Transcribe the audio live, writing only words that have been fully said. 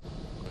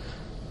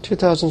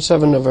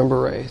2007,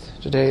 November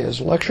 8th. Today is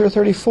Lecture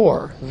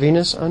 34,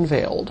 Venus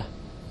Unveiled.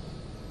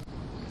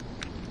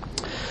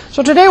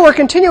 So today we're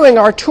continuing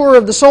our tour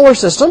of the solar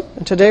system,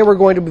 and today we're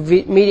going to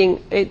be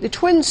meeting the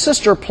twin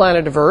sister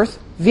planet of Earth,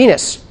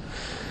 Venus.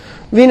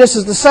 Venus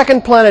is the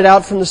second planet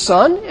out from the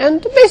Sun,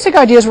 and the basic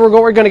ideas we're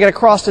going to get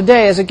across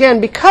today is,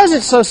 again, because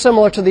it's so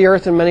similar to the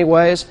Earth in many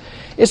ways,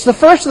 it's the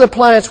first of the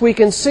planets we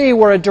can see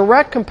where a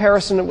direct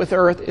comparison with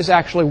Earth is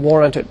actually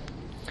warranted.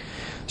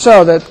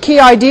 So the key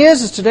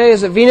ideas today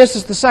is that Venus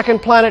is the second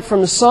planet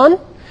from the Sun.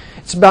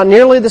 It's about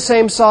nearly the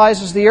same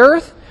size as the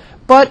Earth,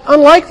 but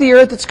unlike the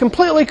Earth, it's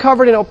completely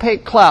covered in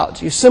opaque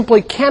clouds. You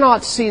simply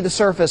cannot see the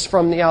surface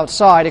from the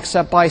outside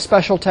except by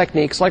special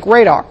techniques like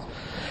radar.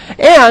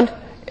 And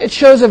it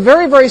shows a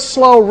very, very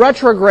slow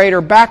retrograde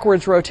or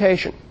backwards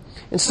rotation.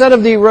 Instead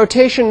of the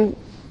rotation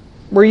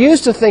we're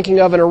used to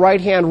thinking of in a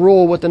right-hand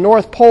rule with the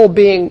North Pole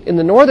being in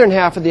the northern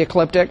half of the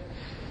ecliptic,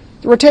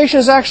 the rotation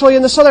is actually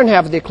in the southern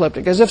half of the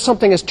ecliptic, as if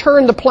something has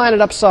turned the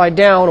planet upside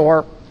down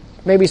or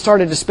maybe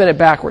started to spin it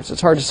backwards. It's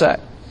hard to say.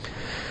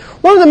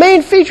 One of the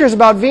main features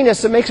about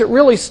Venus that makes it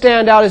really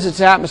stand out is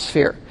its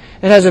atmosphere.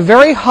 It has a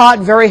very hot,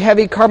 very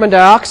heavy carbon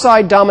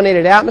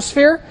dioxide-dominated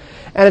atmosphere,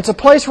 and it's a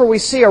place where we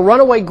see a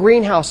runaway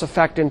greenhouse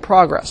effect in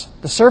progress.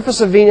 The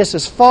surface of Venus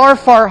is far,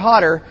 far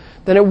hotter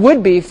than it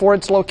would be for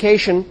its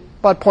location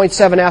about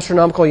 0.7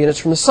 astronomical units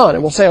from the Sun,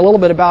 and we'll say a little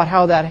bit about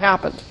how that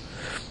happened.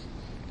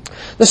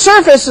 The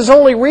surface has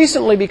only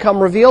recently become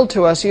revealed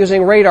to us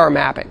using radar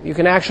mapping. You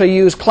can actually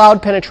use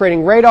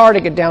cloud-penetrating radar to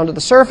get down to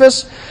the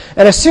surface,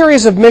 and a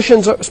series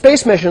of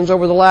space missions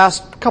over the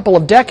last couple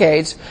of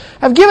decades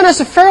have given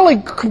us a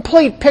fairly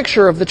complete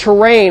picture of the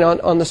terrain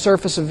on the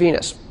surface of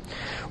Venus.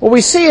 What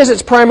we see is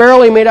it's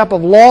primarily made up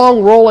of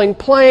long, rolling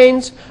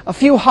plains, a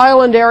few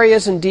highland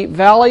areas and deep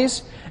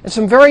valleys, and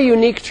some very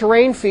unique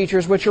terrain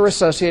features which are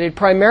associated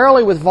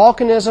primarily with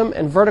volcanism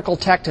and vertical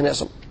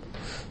tectonism.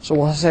 So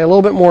we'll say a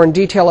little bit more in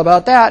detail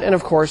about that, and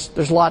of course,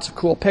 there's lots of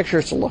cool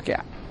pictures to look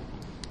at.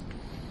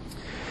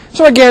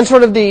 So again,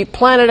 sort of the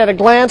planet at a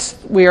glance,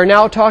 we are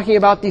now talking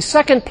about the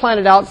second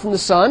planet out from the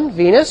Sun,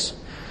 Venus.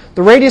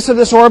 The radius of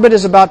this orbit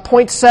is about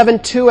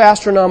 0.72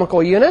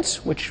 astronomical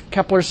units, which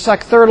Kepler's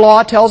third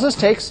law tells us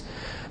takes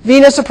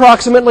Venus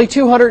approximately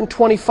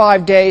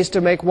 225 days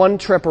to make one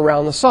trip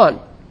around the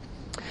Sun.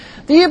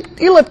 The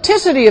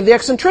ellipticity of the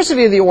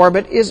eccentricity of the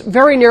orbit is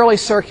very nearly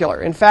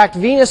circular. In fact,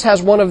 Venus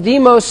has one of the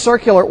most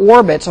circular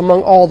orbits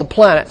among all the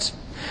planets.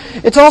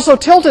 It's also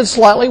tilted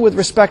slightly with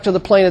respect to the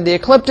plane of the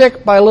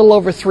ecliptic by a little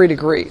over 3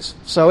 degrees.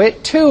 So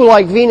it, too,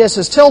 like Venus,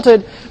 is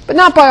tilted, but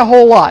not by a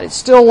whole lot. It's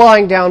still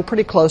lying down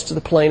pretty close to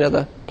the plane of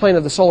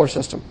the solar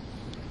system.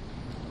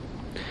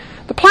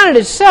 The planet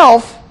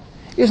itself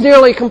is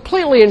nearly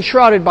completely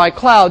enshrouded by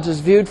clouds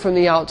as viewed from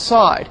the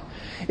outside.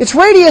 Its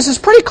radius is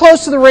pretty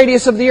close to the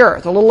radius of the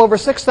Earth, a little over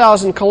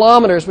 6,000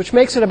 kilometers, which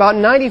makes it about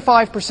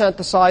 95%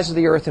 the size of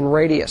the Earth in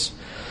radius.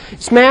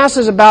 Its mass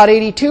is about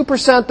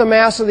 82% the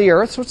mass of the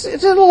Earth, so it's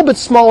a little bit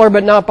smaller,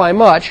 but not by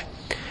much.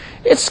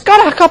 It's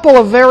got a couple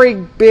of very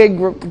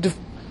big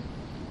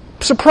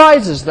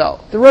surprises, though.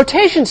 The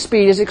rotation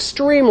speed is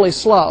extremely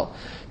slow,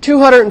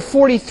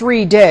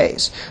 243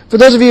 days. For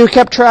those of you who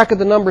kept track of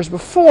the numbers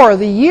before,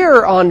 the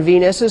year on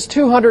Venus is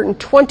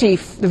 220,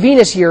 the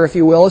Venus year, if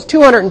you will, is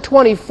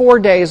 224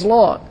 days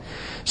long.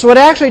 So it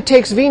actually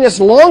takes Venus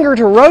longer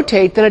to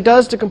rotate than it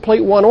does to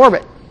complete one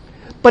orbit.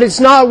 But it's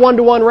not a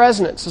one-to-one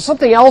resonance, so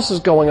something else is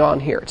going on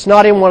here. It's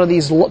not in one of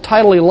these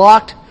tidally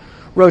locked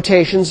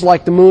rotations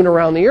like the Moon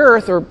around the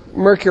Earth or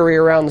Mercury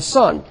around the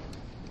Sun.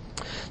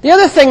 The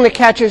other thing that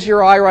catches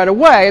your eye right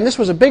away, and this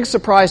was a big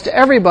surprise to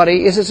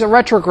everybody, is it's a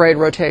retrograde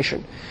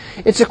rotation.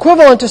 It's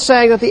equivalent to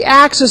saying that the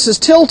axis is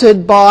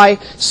tilted by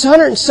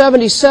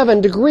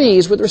 177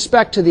 degrees with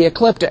respect to the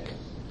ecliptic,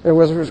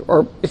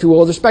 or if you will,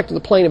 with respect to the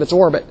plane of its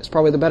orbit, is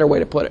probably the better way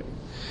to put it.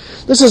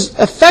 This is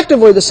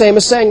effectively the same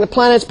as saying the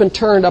planet's been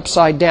turned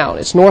upside down.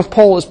 Its north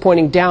pole is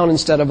pointing down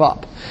instead of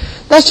up.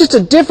 That's just a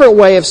different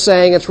way of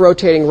saying it's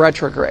rotating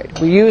retrograde.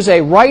 We use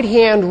a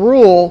right-hand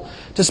rule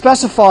to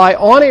specify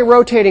on a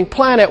rotating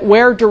planet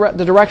where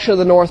the direction of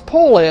the North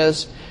Pole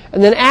is,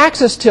 and then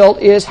axis tilt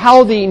is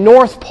how the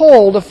North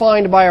Pole,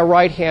 defined by a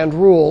right-hand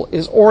rule,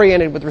 is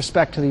oriented with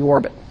respect to the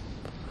orbit.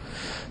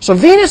 So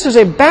Venus is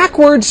a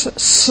backwards,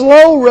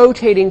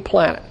 slow-rotating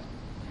planet.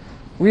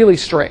 Really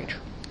strange.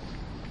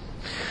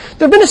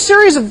 There have been a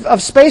series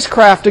of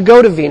spacecraft to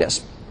go to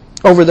Venus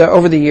over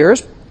the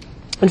years.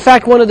 In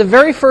fact, one of the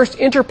very first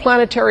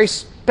interplanetary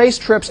space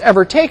trips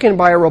ever taken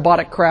by a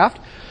robotic craft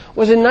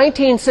was in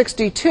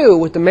 1962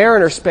 with the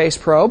Mariner space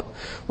probe,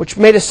 which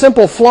made a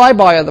simple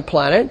flyby of the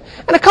planet,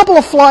 and a couple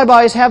of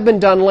flybys have been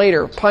done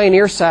later,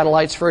 Pioneer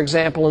satellites, for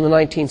example, in the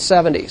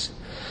 1970s.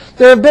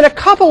 There have been a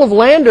couple of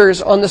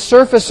landers on the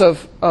surface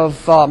of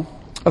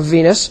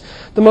Venus,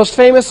 the most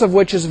famous of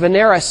which is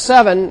Venera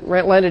 7,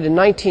 landed in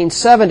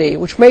 1970,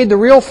 which made the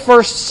real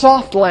first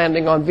soft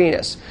landing on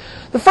Venus.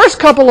 The first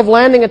couple of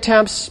landing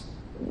attempts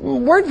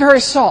weren't very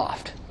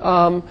soft.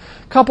 A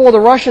couple of the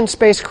Russian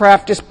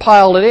spacecraft just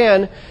piled it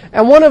in,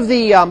 and one of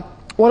the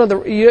one of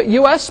the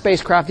U.S.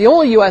 spacecraft, the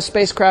only U.S.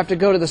 spacecraft to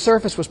go to the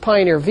surface was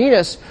Pioneer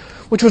Venus,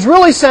 which was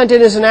really sent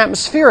in as an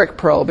atmospheric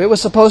probe. It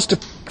was supposed to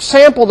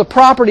sample the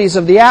properties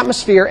of the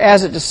atmosphere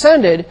as it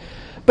descended,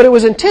 but it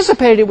was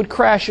anticipated it would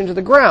crash into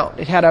the ground.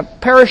 It had a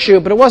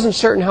parachute, but it wasn't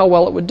certain how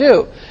well it would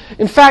do.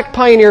 In fact,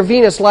 Pioneer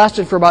Venus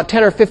lasted for about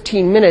 10 or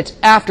 15 minutes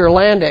after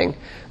landing,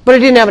 but it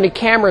didn't have any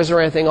cameras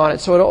or anything on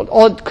it, so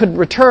all it could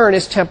return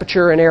is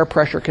temperature and air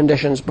pressure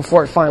conditions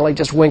before it finally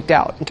just winked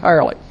out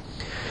entirely.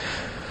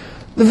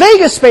 The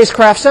Vega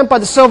spacecraft sent by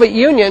the Soviet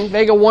Union,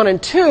 Vega 1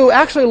 and 2,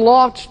 actually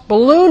launched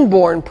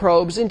balloon-borne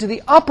probes into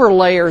the upper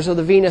layers of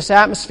the Venus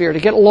atmosphere to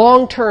get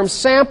long-term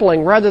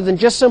sampling rather than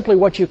just simply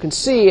what you can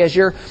see as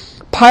you're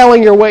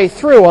piling your way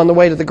through on the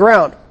way to the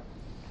ground.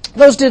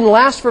 Those didn't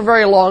last for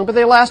very long, but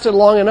they lasted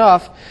long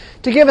enough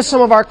to give us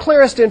some of our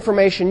clearest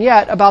information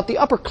yet about the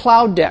upper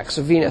cloud decks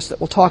of Venus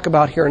that we'll talk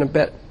about here in a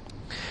bit.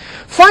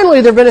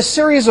 Finally, there have been a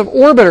series of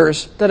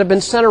orbiters that have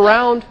been sent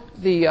around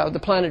the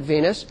planet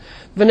Venus.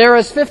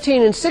 Veneras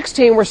 15 and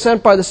 16 were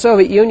sent by the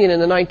Soviet Union in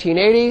the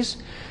 1980s.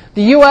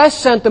 The U.S.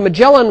 sent the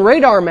Magellan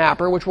radar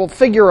mapper, which will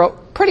figure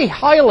pretty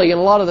highly in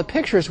a lot of the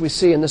pictures we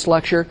see in this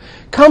lecture,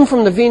 come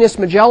from the Venus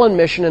Magellan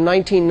mission in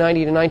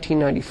 1990 to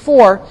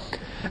 1994.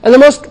 And the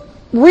most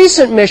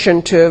recent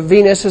mission to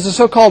Venus is the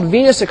so-called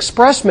Venus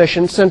Express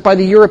mission sent by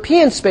the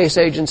European Space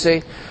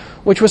Agency,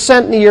 which was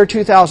sent in the year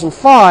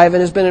 2005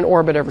 and has been in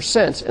orbit ever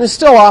since, and is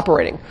still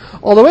operating.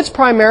 Although it's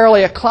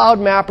primarily a cloud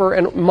mapper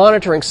and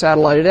monitoring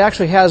satellite, it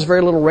actually has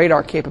very little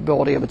radar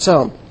capability of its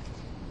own.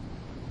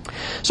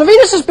 So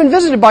Venus has been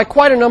visited by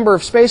quite a number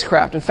of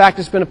spacecraft. In fact,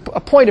 it's been a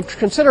point of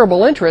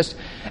considerable interest,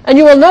 and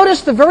you will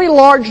notice the very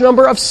large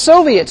number of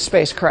Soviet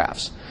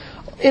spacecrafts.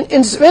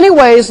 In many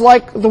ways,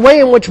 like the way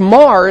in which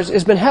Mars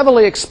has been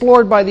heavily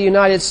explored by the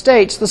United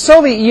States, the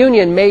Soviet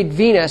Union made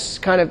Venus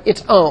kind of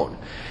its own.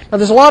 Now,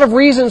 there's a lot of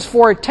reasons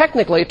for it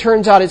technically. It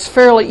turns out it's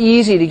fairly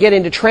easy to get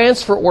into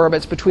transfer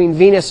orbits between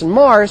Venus and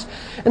Mars,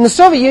 and the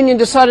Soviet Union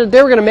decided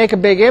they were going to make a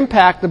big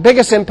impact. The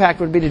biggest impact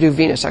would be to do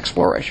Venus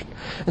exploration.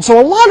 And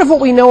so a lot of what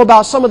we know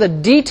about some of the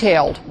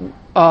detailed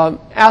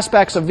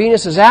aspects of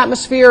Venus's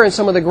atmosphere and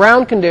some of the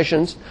ground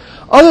conditions,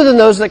 other than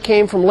those that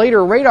came from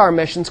later radar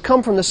missions,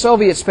 come from the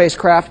Soviet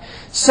spacecraft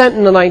sent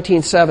in the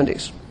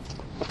 1970s.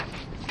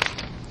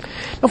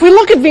 If we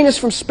look at Venus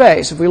from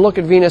space, if we look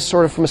at Venus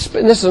sort of from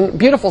and this is a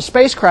beautiful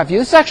spacecraft view,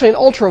 this is actually an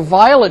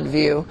ultraviolet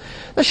view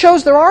that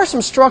shows there are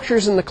some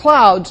structures in the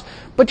clouds,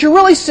 but you're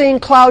really seeing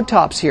cloud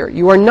tops here.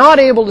 You are not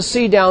able to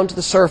see down to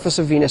the surface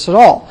of Venus at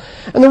all.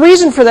 And the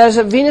reason for that is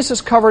that Venus is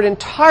covered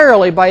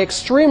entirely by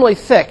extremely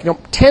thick,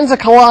 tens of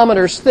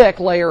kilometers thick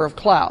layer of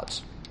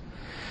clouds.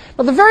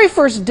 Now, the very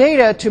first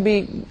data to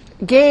be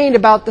gained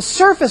about the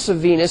surface of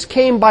Venus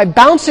came by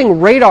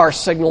bouncing radar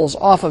signals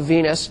off of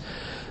Venus.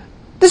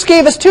 This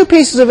gave us two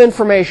pieces of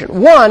information.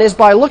 One is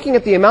by looking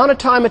at the amount of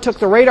time it took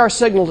the radar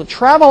signal to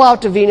travel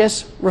out to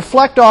Venus,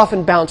 reflect off,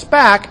 and bounce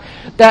back.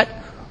 That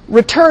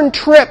return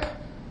trip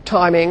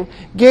timing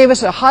gave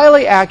us a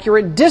highly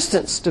accurate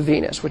distance to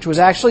Venus, which was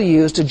actually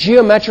used to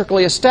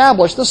geometrically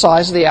establish the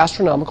size of the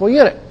astronomical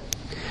unit.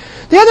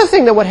 The other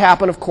thing that would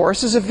happen, of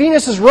course, is if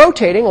Venus is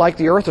rotating, like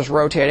the Earth is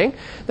rotating,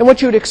 then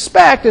what you would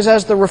expect is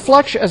as the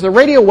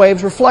radio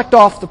waves reflect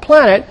off the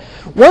planet,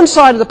 one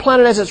side of the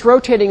planet as it's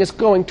rotating is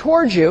going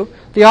towards you,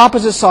 the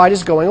opposite side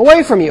is going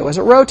away from you as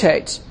it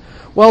rotates.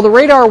 Well, the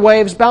radar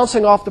waves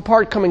bouncing off the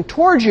part coming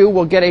towards you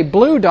will get a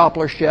blue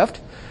Doppler shift.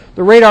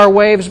 The radar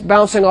waves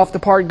bouncing off the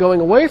part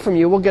going away from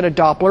you will get a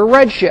Doppler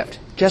red shift,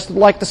 just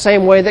like the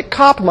same way that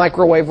COP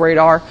microwave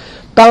radar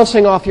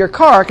bouncing off your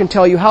car can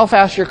tell you how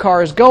fast your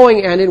car is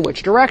going and in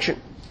which direction.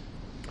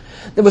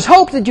 There was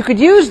hope that you could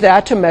use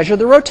that to measure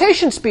the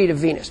rotation speed of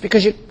Venus,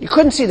 because you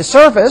couldn't see the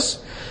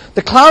surface.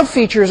 The cloud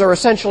features are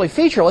essentially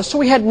featureless, so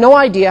we had no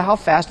idea how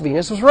fast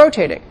Venus was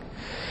rotating.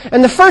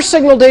 And the first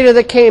signal data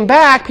that came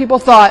back, people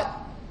thought,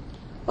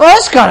 well,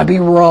 that's got to be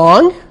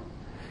wrong,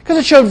 because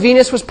it showed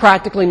Venus was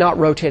practically not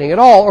rotating at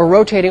all, or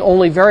rotating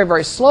only very,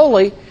 very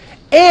slowly,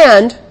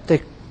 and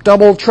they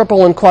double,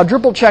 triple, and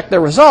quadruple checked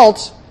their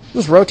results. It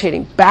was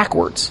rotating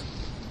backwards.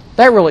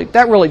 That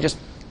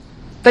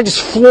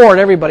just floored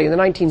everybody in the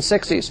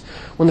 1960s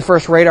when the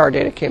first radar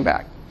data came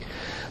back.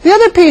 The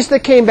other piece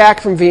that came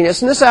back from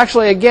Venus, and this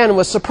actually, again,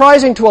 was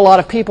surprising to a lot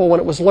of people when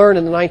it was learned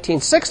in the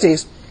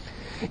 1960s,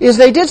 is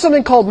they did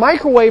something called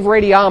microwave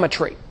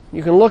radiometry.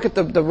 You can look at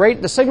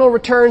the signal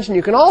returns, and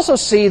you can also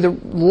see the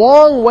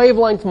long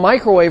wavelength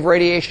microwave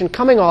radiation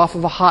coming off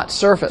of a hot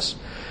surface.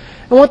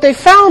 And what they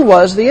found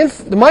was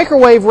the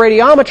microwave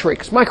radiometry,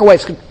 because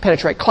microwaves can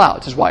penetrate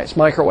clouds, is why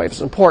microwave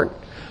is important.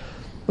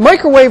 The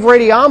microwave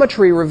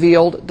radiometry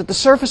revealed that the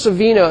surface of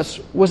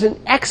Venus was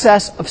in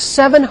excess of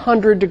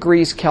 700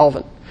 degrees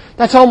Kelvin.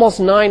 That's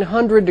almost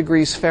 900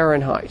 degrees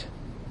Fahrenheit.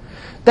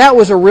 That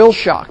was a real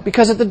shock,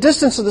 because at the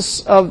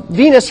distance of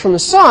Venus from the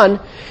Sun,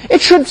 it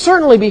should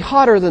certainly be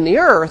hotter than the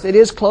Earth. It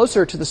is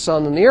closer to the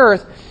Sun than the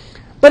Earth,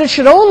 but it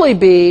should only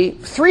be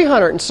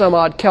 300 and some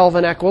odd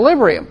Kelvin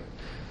equilibrium.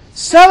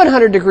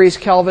 700 degrees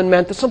Kelvin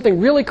meant that something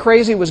really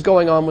crazy was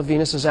going on with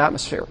Venus's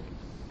atmosphere.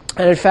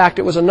 And in fact,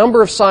 it was a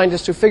number of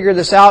scientists who figured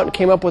this out and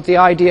came up with the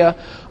idea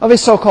of a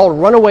so-called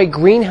runaway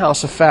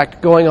greenhouse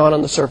effect going on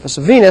the surface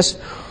of Venus.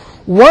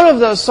 One of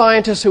those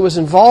scientists who was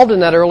involved in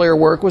that earlier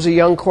work was a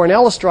young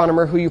Cornell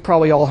astronomer who you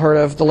probably all heard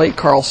of, the late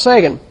Carl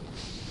Sagan.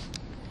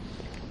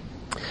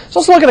 So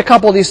let's look at a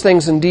couple of these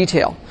things in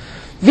detail.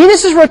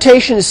 Venus's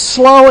rotation is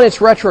slow and it's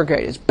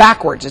retrograde. It's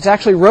backwards. It's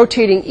actually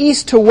rotating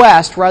east to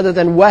west rather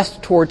than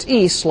west towards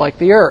east like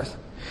the Earth.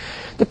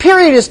 The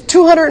period is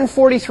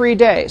 243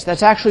 days.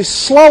 That's actually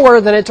slower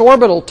than its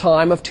orbital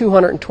time of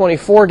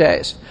 224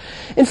 days.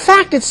 In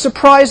fact, it's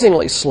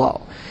surprisingly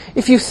slow.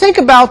 If you think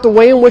about the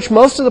way in which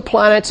most of the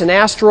planets and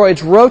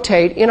asteroids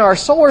rotate in our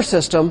solar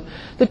system,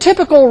 the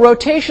typical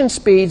rotation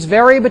speeds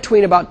vary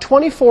between about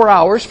 24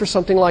 hours for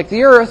something like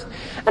the Earth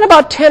and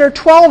about 10 or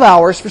 12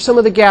 hours for some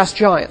of the gas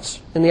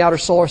giants in the outer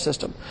solar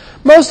system.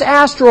 Most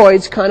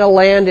asteroids kind of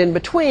land in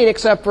between,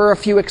 except for a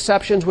few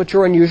exceptions which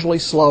are unusually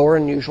slower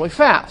and usually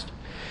fast.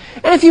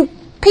 And if you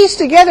piece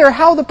together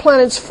how the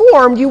planets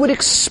formed, you would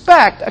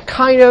expect a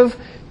kind of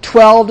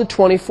 12 to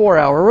 24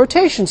 hour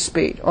rotation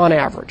speed on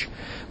average.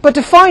 But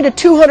to find a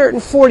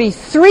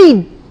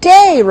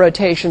 243-day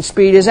rotation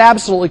speed is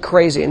absolutely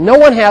crazy, and no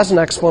one has an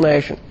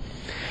explanation.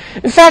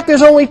 In fact,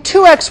 there's only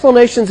two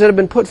explanations that have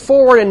been put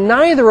forward, and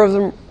neither of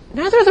them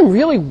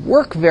really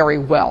work very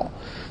well.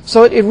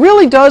 So it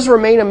really does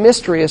remain a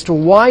mystery as to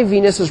why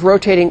Venus is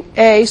rotating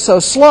A, so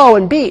slow,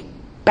 and B,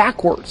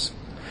 backwards.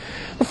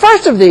 The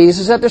first of these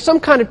is that there's some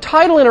kind of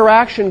tidal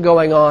interaction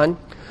going on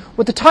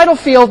with the tidal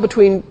field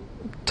between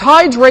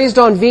tides raised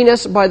on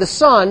Venus by the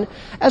Sun,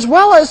 as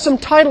well as some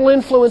tidal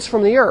influence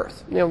from the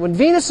Earth. You know, when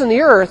Venus and the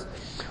Earth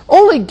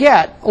only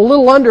get a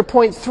little under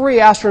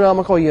 0.3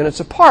 astronomical units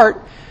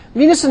apart,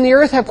 Venus and the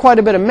Earth have quite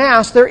a bit of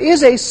mass. There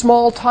is a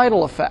small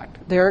tidal effect.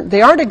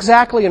 They aren't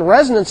exactly in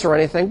resonance or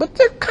anything, but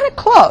they're kind of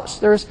close.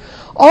 There's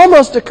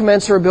almost a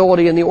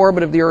commensurability in the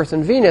orbit of the Earth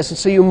and Venus, and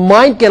so you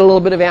might get a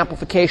little bit of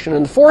amplification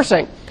in the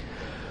forcing.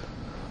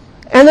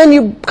 And then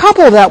you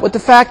couple that with the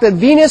fact that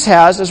Venus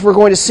has, as we're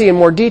going to see in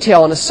more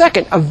detail in a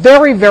second, a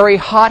very, very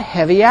hot,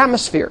 heavy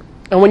atmosphere.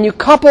 And when you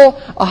couple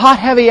a hot,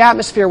 heavy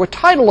atmosphere with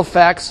tidal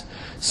effects,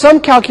 some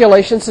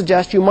calculations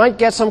suggest you might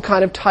get some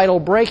kind of tidal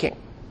braking.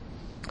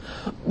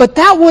 But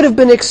that would have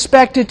been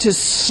expected to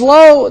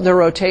slow the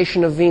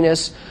rotation of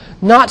Venus,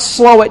 not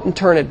slow it and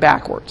turn it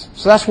backwards.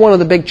 So that's one of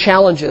the big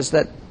challenges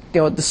that,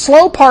 the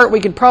slow part we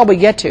could probably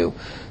get to.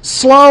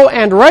 Slow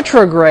and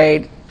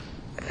retrograde,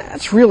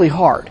 that's really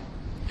hard.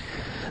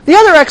 The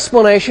other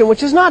explanation,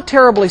 which is not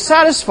terribly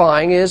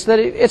satisfying, is that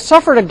it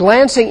suffered a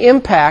glancing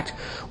impact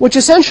which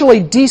essentially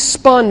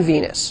despun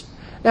Venus.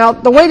 Now,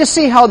 the way to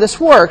see how this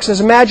works is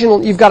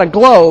imagine you've got a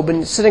globe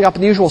and sitting up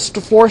in the usual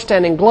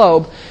floor-standing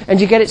globe, and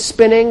you get it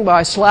spinning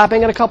by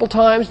slapping it a couple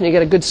times, and you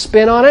get a good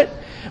spin on it.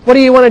 What do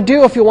you want to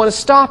do if you want to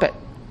stop it?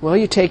 Well,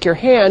 you take your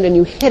hand and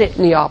you hit it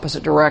in the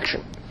opposite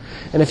direction.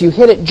 And if you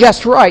hit it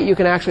just right, you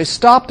can actually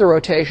stop the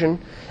rotation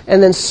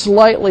and then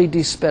slightly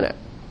despin it.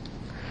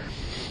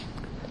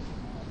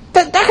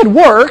 That could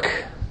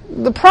work.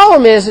 The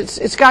problem is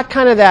it's got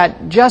kind of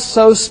that just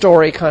so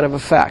story kind of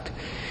effect,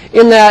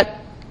 in that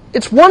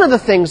it's one of the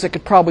things that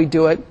could probably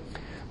do it,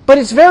 but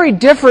it's very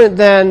different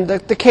than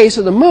the case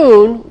of the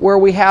moon, where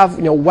we have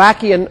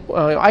wacky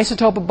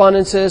isotope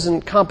abundances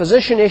and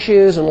composition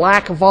issues and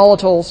lack of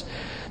volatiles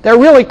that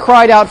really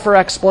cried out for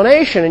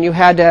explanation, and you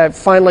had to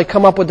finally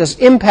come up with this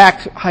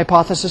impact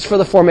hypothesis for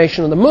the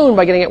formation of the moon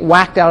by getting it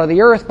whacked out of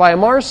the Earth by a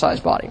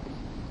Mars-sized body.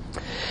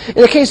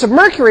 In the case of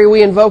Mercury,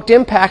 we invoked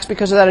impacts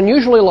because of that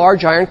unusually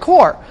large iron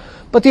core.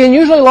 But the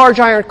unusually large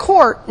iron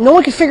core, no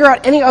one could figure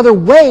out any other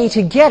way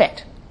to get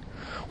it.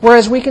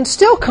 Whereas we can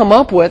still come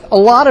up with a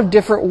lot of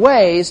different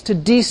ways to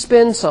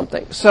despin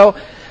something. So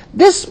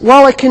this,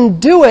 while it can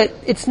do it,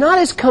 it's not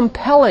as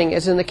compelling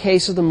as in the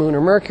case of the moon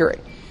or Mercury.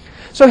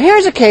 So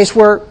here's a case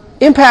where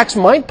impacts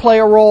might play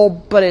a role,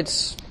 but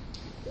it's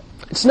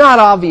not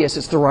obvious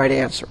it's the right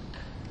answer.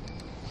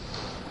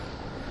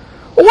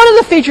 Well, one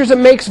of the features that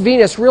makes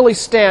Venus really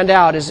stand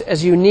out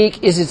as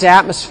unique is its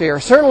atmosphere,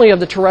 certainly of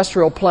the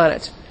terrestrial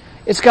planets.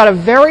 It's got a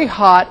very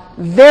hot,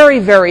 very,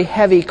 very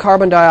heavy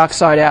carbon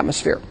dioxide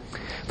atmosphere.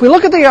 If we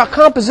look at the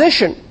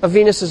composition of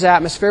Venus's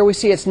atmosphere, we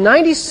see it's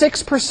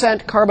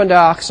 96% carbon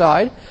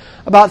dioxide,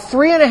 about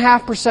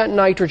 3.5%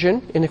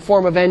 nitrogen in the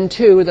form of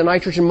N2, the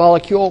nitrogen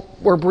molecule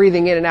we're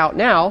breathing in and out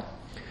now.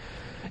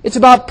 It's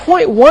about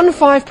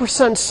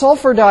 0.15%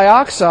 sulfur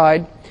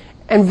dioxide,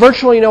 and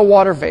virtually no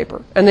water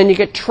vapor. And then you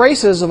get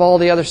traces of all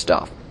the other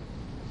stuff.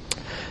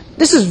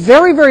 This is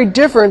very, very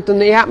different than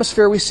the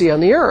atmosphere we see on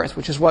the Earth,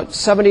 which is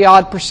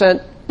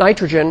 70-odd%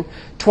 nitrogen,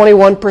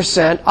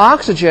 21%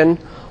 oxygen,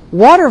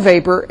 water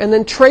vapor, and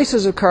then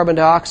traces of carbon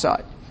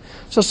dioxide.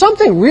 So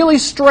something really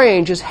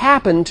strange has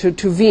happened to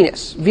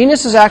Venus.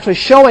 Venus is actually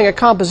showing a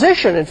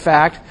composition, in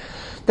fact,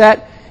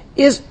 that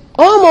is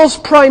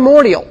almost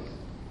primordial.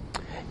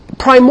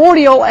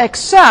 Primordial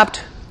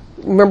except,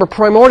 remember,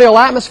 primordial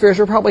atmospheres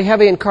were probably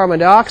heavy in carbon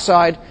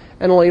dioxide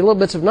and only little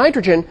bits of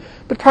nitrogen,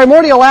 but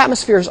primordial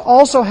atmospheres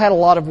also had a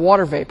lot of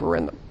water vapor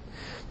in them.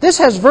 This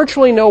has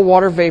virtually no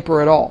water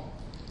vapor at all.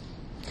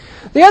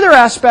 The other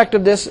aspect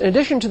of this, in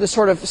addition to the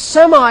sort of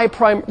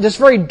this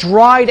very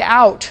dried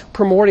out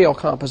primordial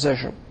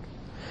composition,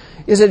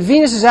 is that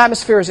Venus's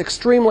atmosphere is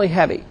extremely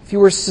heavy. If you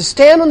were to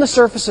stand on the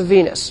surface of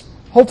Venus,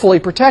 hopefully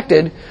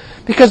protected,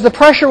 because the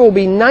pressure will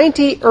be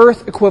 90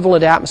 Earth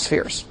equivalent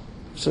atmospheres.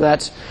 So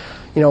that's,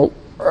 an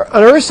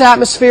Earth's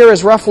atmosphere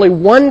is roughly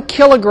 1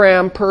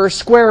 kilogram per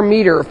square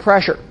meter of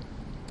pressure.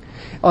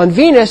 On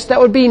Venus, that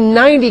would be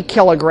 90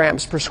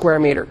 kilograms per square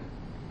meter.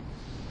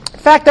 In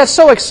fact, that's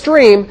so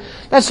extreme,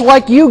 that's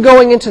like you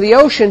going into the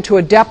ocean to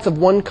a depth of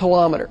 1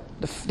 kilometer.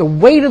 The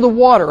weight of the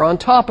water on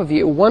top of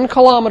you, 1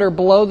 kilometer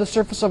below the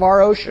surface of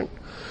our ocean,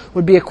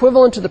 would be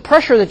equivalent to the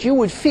pressure that you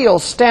would feel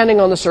standing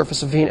on the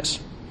surface of Venus.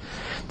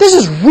 This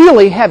is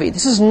really heavy.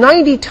 This is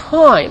 90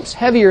 times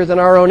heavier than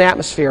our own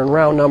atmosphere in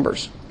round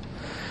numbers.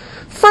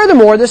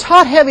 Furthermore, this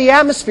hot, heavy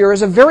atmosphere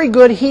is a very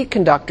good heat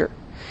conductor.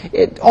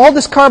 All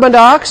this carbon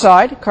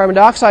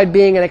dioxide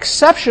being an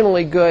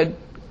exceptionally good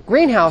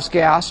greenhouse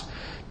gas,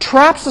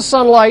 traps the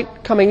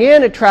sunlight coming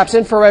in, it traps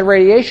infrared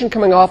radiation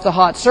coming off the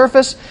hot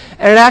surface,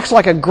 and it acts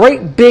like a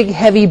great big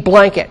heavy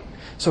blanket.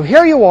 So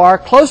here you are,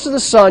 close to the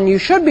sun, you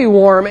should be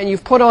warm, and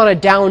you've put on a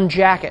down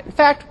jacket. In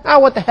fact,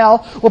 what the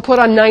hell, we'll put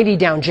on 90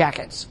 down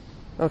jackets.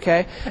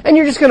 Okay? And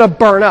you're just going to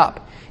burn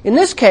up. In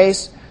this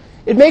case,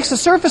 it makes the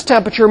surface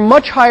temperature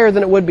much higher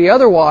than it would be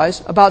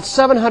otherwise, about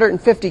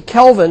 750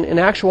 Kelvin in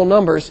actual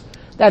numbers.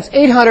 That's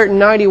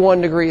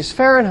 891 degrees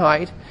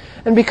Fahrenheit.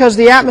 And because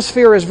the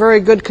atmosphere is a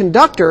very good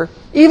conductor,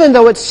 even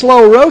though it's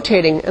slow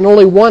rotating and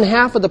only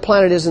 1/2 of the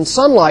planet is in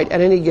sunlight at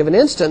any given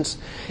instance,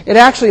 it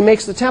actually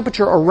makes the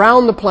temperature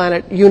around the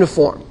planet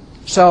uniform.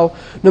 So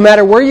no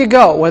matter where you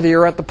go, whether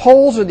you're at the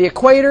poles or the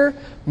equator,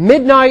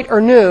 midnight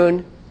or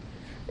noon,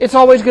 it's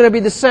always going to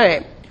be the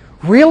same.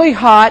 Really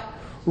hot,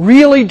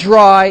 really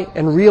dry,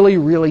 and really,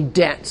 really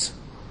dense.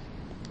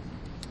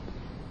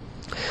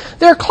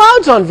 There are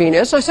clouds on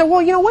Venus. I said,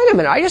 well, wait a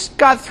minute. I just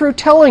got through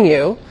telling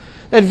you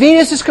that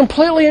Venus is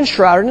completely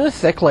enshrouded in a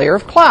thick layer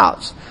of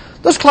clouds.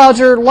 Those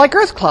clouds are like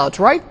Earth clouds,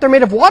 right? They're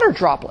made of water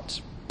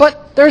droplets.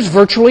 But there's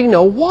virtually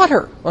no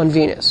water on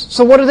Venus.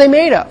 So what are they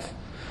made of?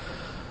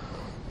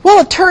 Well,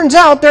 it turns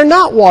out they're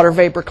not water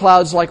vapor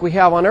clouds like we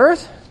have on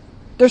Earth.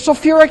 They're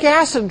sulfuric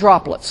acid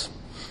droplets,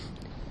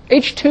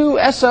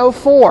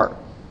 H2SO4.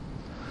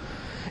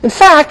 In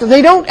fact,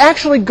 they don't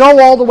actually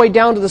go all the way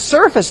down to the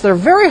surface. They're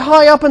very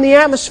high up in the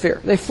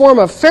atmosphere. They form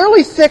a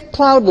fairly thick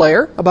cloud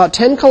layer, about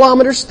 10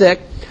 kilometers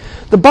thick.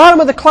 The bottom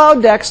of the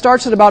cloud deck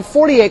starts at about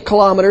 48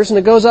 kilometers, and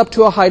it goes up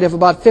to a height of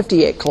about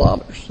 58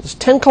 kilometers. This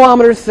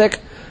 10-kilometer thick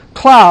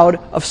cloud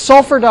of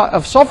sulfur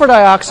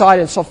dioxide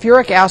and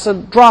sulfuric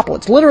acid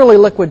droplets, literally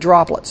liquid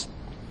droplets.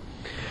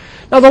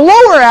 Now, the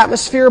lower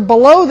atmosphere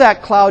below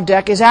that cloud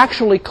deck is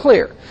actually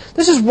clear.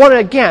 This is one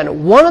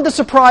of the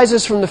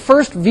surprises from the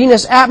first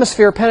Venus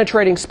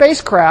atmosphere-penetrating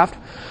spacecraft.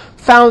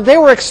 Found they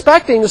were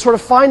expecting to sort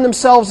of find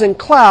themselves in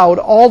cloud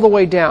all the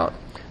way down.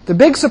 The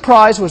big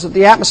surprise was that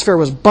the atmosphere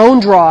was bone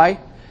dry,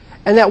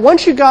 and that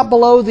once you got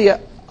below the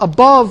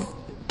above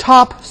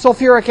top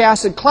sulfuric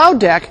acid cloud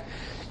deck,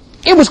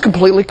 it was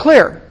completely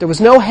clear. There was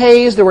no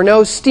haze, there were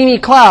no steamy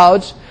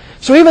clouds.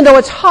 So even though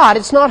it's hot,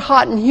 it's not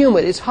hot and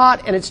humid. It's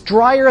hot and it's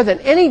drier than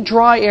any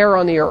dry air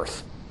on the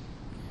Earth.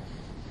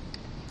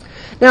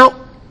 Now,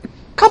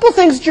 a couple of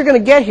things that you're going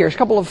to get here, a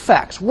couple of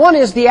effects. One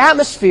is the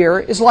atmosphere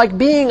is like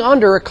being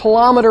under a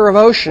kilometer of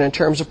ocean in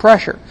terms of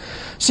pressure.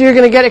 So you're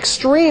going to get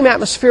extreme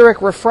atmospheric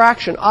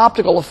refraction,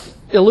 optical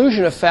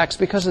illusion effects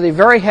because of the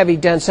very heavy,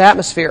 dense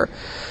atmosphere.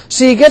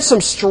 So you get some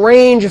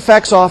strange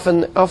effects off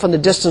in the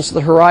distance of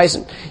the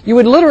horizon. You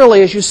would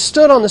literally, as you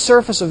stood on the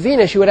surface of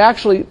Venus, you would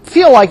actually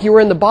feel like you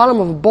were in the bottom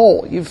of a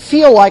bowl. You'd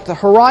feel like the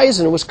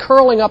horizon was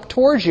curling up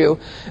towards you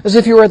as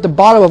if you were at the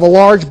bottom of a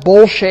large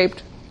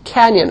bowl-shaped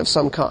canyon of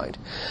some kind.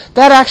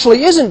 That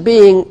actually isn't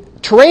being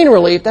terrain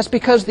relief. That's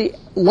because the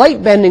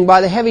light bending by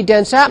the heavy,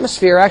 dense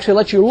atmosphere actually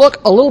lets you look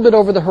a little bit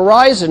over the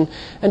horizon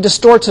and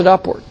distorts it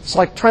upward. It's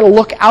like trying to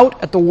look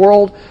out at the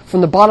world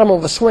from the bottom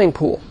of a swimming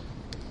pool.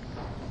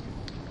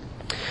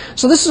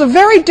 So this is a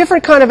very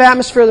different kind of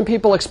atmosphere than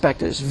people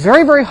expected. It's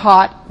very, very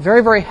hot,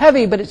 very, very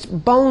heavy, but it's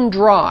bone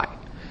dry.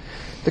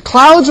 The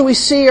clouds that we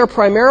see are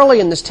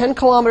primarily in this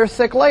 10-kilometer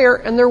thick layer,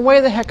 and they're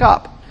way the heck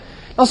up.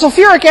 Now,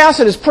 sulfuric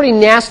acid is pretty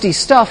nasty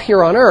stuff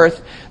here on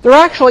Earth. There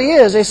actually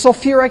is a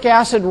sulfuric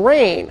acid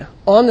rain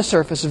on the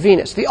surface of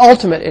Venus, the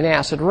ultimate in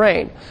acid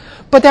rain.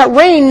 But that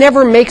rain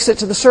never makes it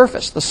to the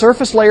surface. The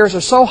surface layers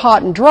are so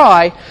hot and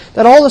dry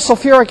that all the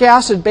sulfuric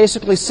acid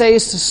basically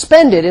stays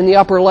suspended in the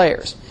upper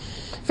layers.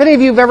 If any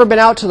of you have ever been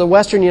out to the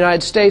western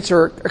United States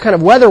or are kind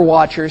of weather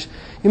watchers,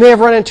 you may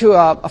have run into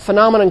a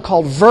phenomenon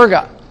called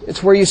virga.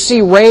 It's where you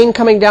see rain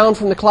coming down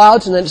from the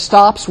clouds and then it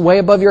stops way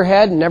above your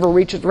head and never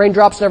reaches,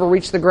 raindrops never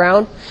reach the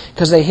ground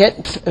because they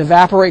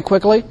evaporate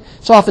quickly.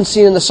 It's often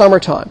seen in the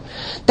summertime.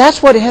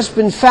 That's what has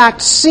been in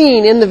fact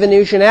seen in the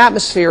Venusian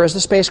atmosphere as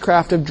the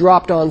spacecraft have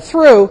dropped on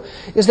through,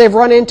 is they've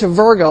run into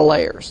virga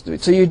layers.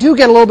 So you do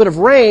get a little bit of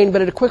rain,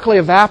 but it quickly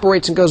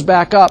evaporates and goes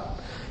back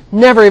up,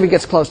 never even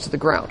gets close to the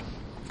ground.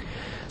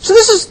 So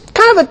this is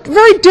kind of a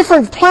very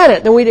different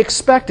planet than we'd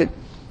expected.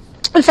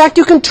 In fact,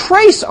 you can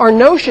trace our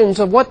notions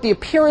of what the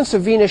appearance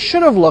of Venus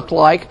should have looked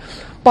like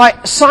by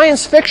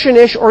science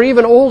fiction-ish or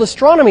even old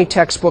astronomy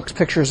textbooks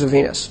pictures of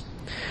Venus.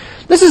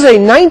 This is a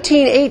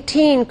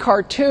 1918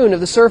 cartoon of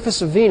the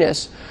surface of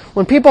Venus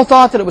when people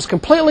thought that it was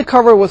completely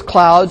covered with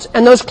clouds,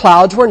 and those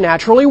clouds were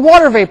naturally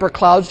water vapor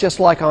clouds just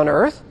like on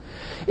Earth.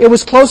 It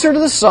was closer to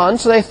the sun,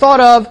 so they thought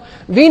of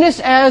Venus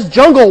as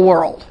jungle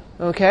world.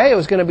 Okay, it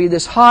was going to be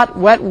this hot,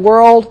 wet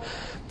world.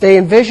 They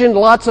envisioned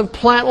lots of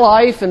plant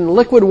life and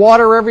liquid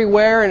water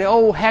everywhere, and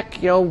oh heck,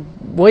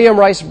 William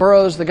Rice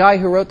Burroughs, the guy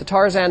who wrote the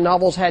Tarzan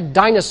novels, had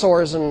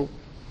dinosaurs and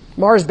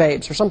Mars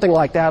babes or something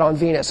like that on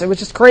Venus. It was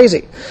just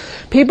crazy.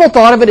 People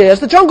thought of it as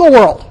the jungle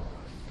world.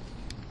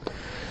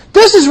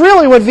 This is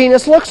really what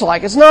Venus looks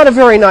like. It's not a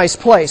very nice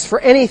place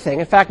for anything.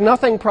 In fact,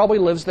 nothing probably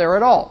lives there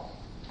at all.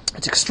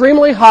 It's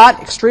extremely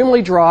hot,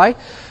 extremely dry.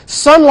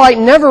 Sunlight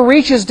never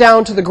reaches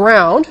down to the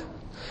ground.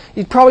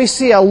 You'd probably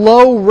see a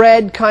low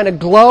red kind of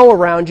glow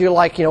around you,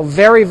 like,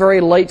 very, very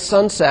late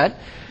sunset.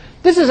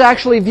 This is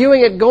actually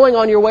viewing it going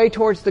on your way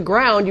towards the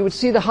ground. You would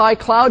see the high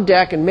cloud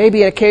deck and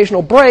maybe an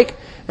occasional break,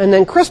 and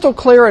then crystal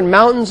clear and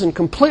mountains and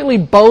completely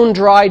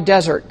bone-dry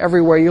desert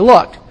everywhere you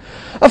looked.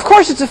 Of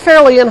course, it's a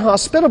fairly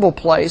inhospitable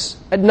place.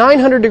 At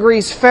 900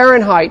 degrees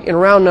Fahrenheit in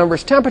round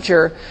numbers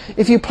temperature,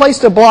 if you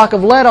placed a block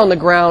of lead on the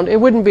ground, it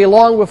wouldn't be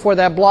long before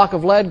that block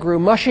of lead grew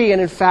mushy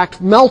and, in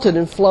fact, melted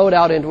and flowed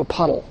out into a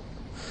puddle.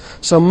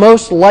 So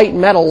most light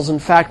metals, in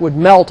fact, would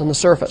melt on the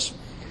surface.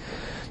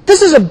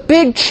 This is a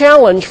big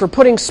challenge for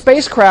putting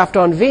spacecraft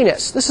on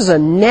Venus. This is a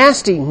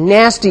nasty,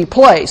 nasty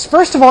place.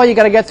 First of all, you've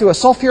got to get through a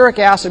sulfuric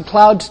acid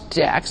cloud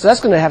deck, so that's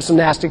going to have some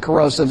nasty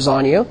corrosives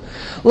on you.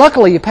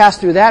 Luckily, you pass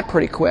through that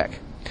pretty quick.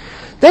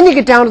 Then you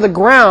get down to the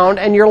ground,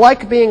 and you're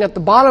like being at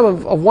the bottom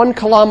of 1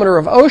 kilometer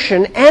of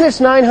ocean, and it's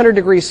 900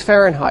 degrees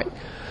Fahrenheit.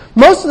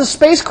 Most of the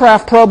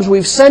spacecraft probes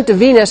we've sent to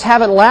Venus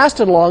haven't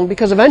lasted long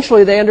because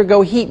eventually they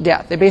undergo heat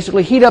death. They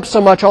basically heat up so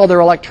much all their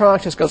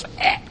electronics just goes,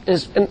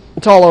 and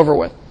it's all over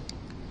with.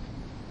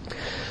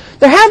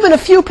 There have been a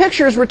few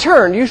pictures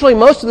returned. Usually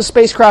most of the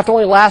spacecraft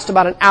only last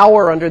about an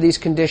hour under these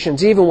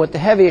conditions, even with the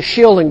heaviest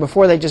shielding,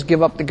 before they just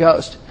give up the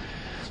ghost.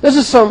 This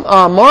is some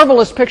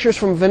marvelous pictures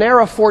from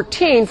Venera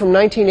 14 from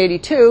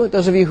 1982.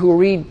 Those of you who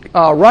read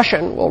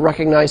Russian will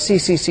recognize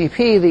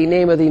CCCP, the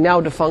name of the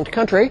now-defunct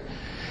country.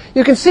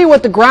 You can see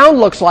what the ground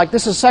looks like.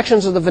 This is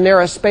sections of the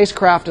Venera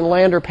spacecraft and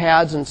lander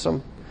pads and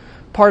some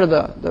part of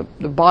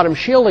the bottom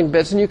shielding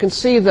bits. And you can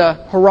see the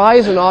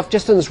horizon off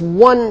just in this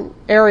one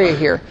area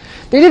here.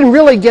 They didn't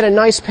really get a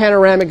nice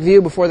panoramic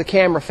view before the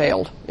camera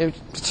failed.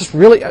 It's just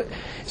really...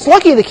 It's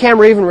lucky the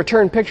camera even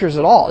returned pictures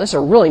at all. These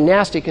are really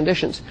nasty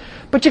conditions.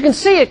 But you can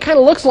see it kind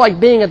of looks like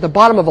being at the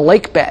bottom of a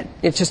lake bed.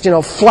 It's just,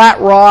 flat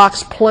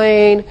rocks,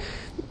 plain.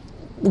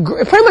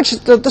 Pretty much,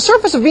 the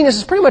surface of Venus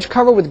is pretty much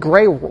covered with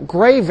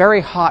gray, very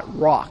hot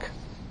rock,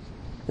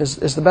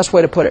 is the best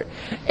way to put it.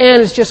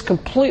 And it's just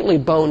completely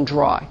bone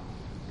dry.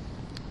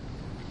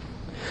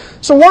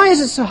 So why is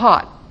it so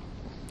hot?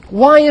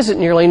 Why is it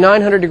nearly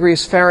 900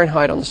 degrees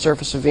Fahrenheit on the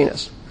surface of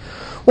Venus?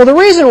 Well, the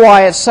reason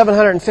why it's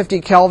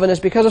 750 Kelvin is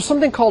because of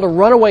something called a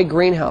runaway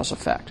greenhouse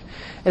effect.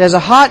 It has a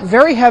hot,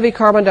 very heavy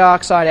carbon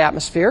dioxide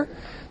atmosphere.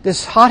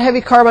 This hot,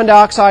 heavy carbon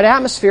dioxide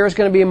atmosphere is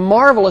going to be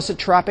marvelous at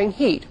trapping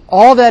heat.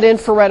 All that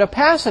infrared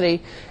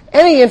opacity,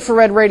 any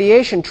infrared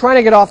radiation trying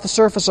to get off the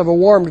surface of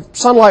a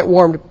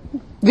sunlight-warmed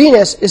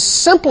Venus is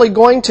simply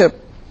going to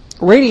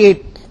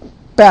radiate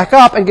back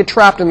up and get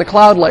trapped in the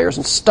cloud layers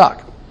and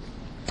stuck.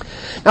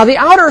 Now, the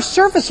outer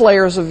surface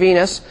layers of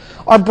Venus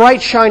are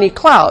bright, shiny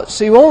clouds,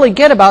 so you only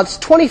get about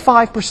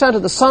 25%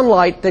 of the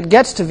sunlight that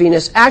gets to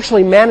Venus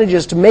actually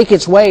manages to make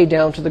its way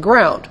down to the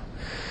ground.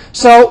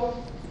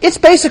 So it's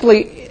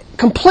basically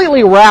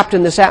completely wrapped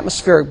in this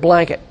atmospheric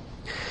blanket.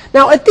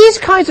 Now, at these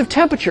kinds of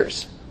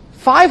temperatures,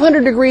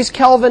 500 degrees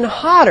Kelvin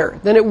hotter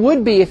than it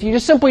would be if you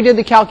just simply did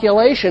the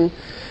calculation,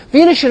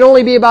 Venus should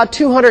only be about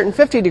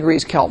 250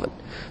 degrees Kelvin.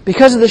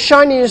 Because of the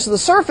shininess of the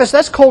surface,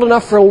 that's cold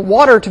enough for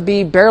water to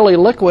be barely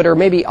liquid or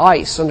maybe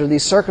ice under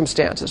these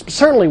circumstances, but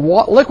certainly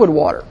liquid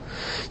water.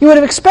 You would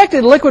have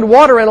expected liquid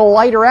water in a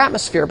lighter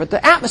atmosphere, but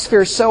the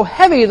atmosphere is so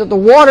heavy that the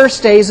water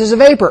stays as a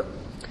vapor.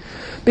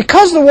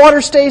 Because the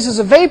water stays as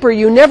a vapor,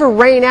 you never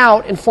rain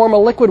out and form a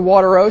liquid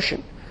water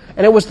ocean.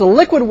 And it was the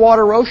liquid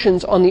water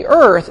oceans on the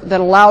Earth that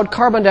allowed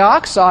carbon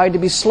dioxide to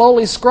be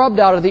slowly scrubbed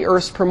out of the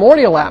Earth's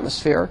primordial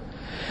atmosphere,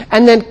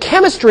 and then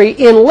chemistry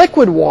in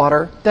liquid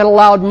water that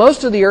allowed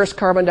most of the Earth's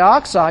carbon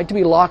dioxide to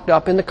be locked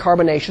up in the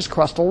carbonaceous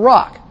crustal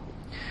rock.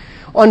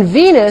 On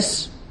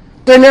Venus,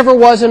 there never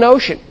was an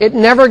ocean. It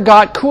never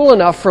got cool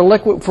enough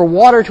for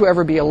water to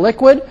ever be a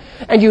liquid,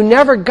 and you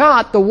never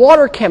got the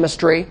water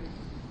chemistry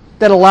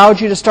that allowed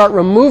you to start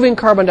removing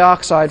carbon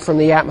dioxide from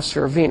the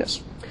atmosphere of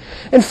Venus.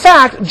 In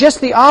fact,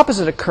 just the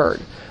opposite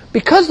occurred.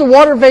 Because the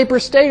water vapor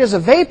stayed as a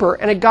vapor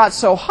and it got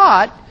so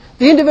hot,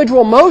 the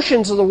individual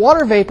motions of the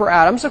water vapor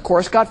atoms, of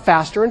course, got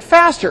faster and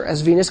faster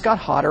as Venus got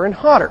hotter and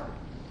hotter.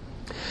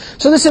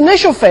 So this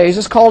initial phase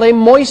is called a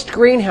moist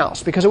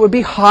greenhouse because it would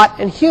be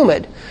hot and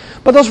humid.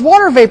 But those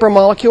water vapor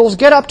molecules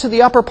get up to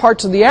the upper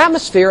parts of the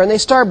atmosphere and they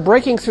start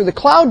breaking through the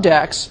cloud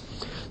decks.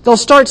 They'll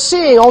start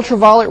seeing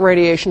ultraviolet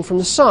radiation from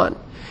the sun.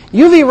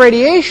 UV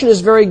radiation is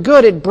very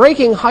good at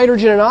breaking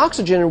hydrogen and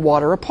oxygen in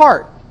water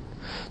apart.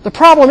 The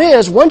problem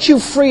is, once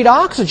you've freed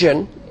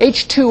oxygen,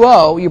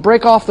 H2O, you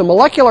break off the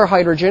molecular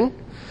hydrogen.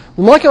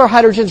 The molecular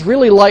hydrogen is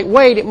really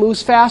lightweight, it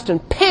moves fast,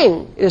 and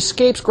ping, it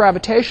escapes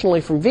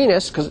gravitationally from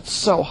Venus because it's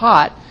so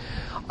hot.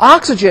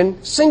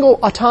 Oxygen, single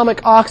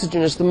atomic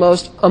oxygen, is the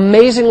most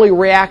amazingly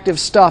reactive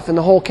stuff in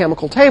the whole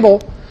chemical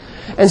table.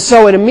 And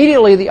so it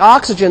immediately, the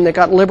oxygen that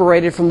got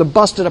liberated from the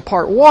busted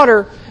apart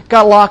water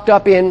got locked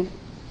up in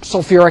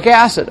sulfuric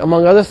acid,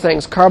 among other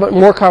things,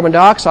 more carbon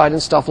dioxide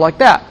and stuff like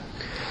that.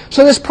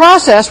 So this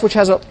process, which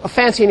has a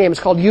fancy name,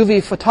 it's called UV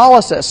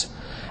photolysis,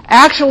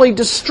 actually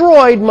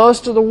destroyed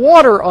most of the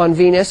water on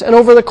Venus, and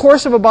over the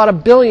course of about 1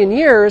 billion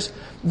years,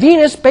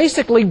 Venus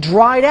basically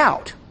dried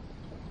out.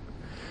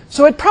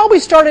 So it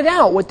probably started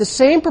out with the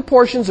same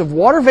proportions of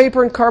water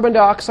vapor and carbon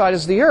dioxide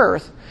as the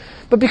Earth,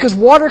 but because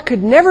water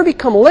could never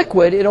become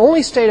liquid, it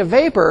only stayed a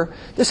vapor,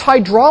 this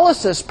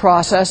hydrolysis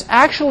process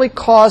actually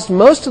caused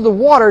most of the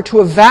water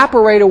to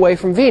evaporate away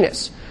from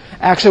Venus.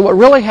 Actually, what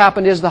really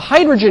happened is the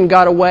hydrogen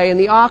got away and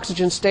the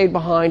oxygen stayed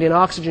behind in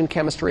oxygen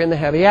chemistry in the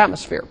heavy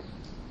atmosphere.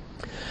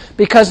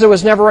 Because there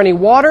was never any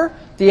water,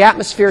 the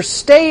atmosphere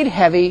stayed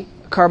heavy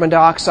carbon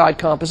dioxide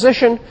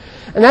composition,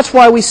 and that's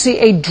why we see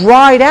a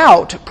dried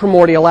out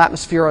primordial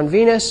atmosphere on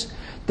Venus.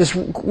 This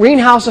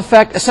greenhouse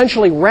effect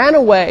essentially ran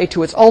away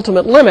to its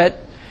ultimate limit,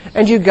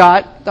 and you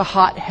got the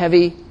hot,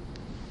 heavy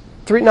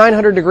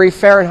 900 degree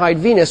Fahrenheit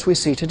Venus we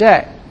see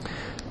today.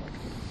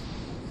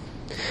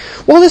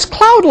 Well, this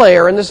cloud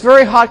layer and this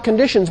very hot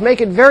conditions make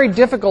it very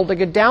difficult to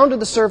get down to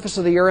the surface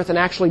of the Earth and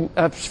actually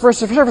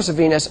surface of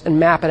Venus and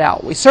map it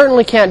out. We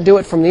certainly can't do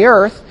it from the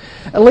Earth,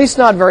 at least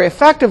not very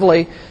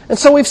effectively, and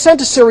so we've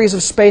sent a series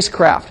of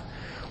spacecraft.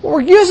 What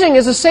we're using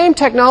is the same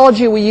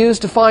technology we use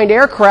to find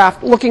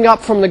aircraft looking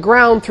up from the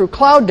ground through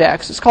cloud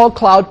decks. It's called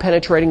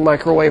cloud-penetrating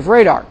microwave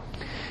radar.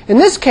 In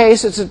this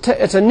case,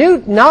 it's a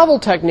new novel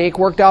technique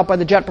worked out by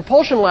the Jet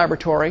Propulsion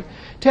Laboratory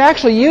to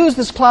actually use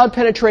this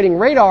cloud-penetrating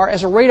radar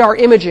as a radar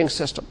imaging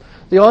system.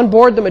 The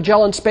onboard the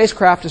Magellan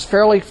spacecraft is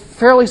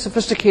fairly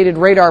sophisticated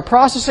radar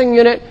processing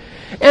unit,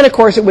 and of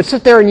course it would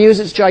sit there and use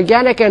its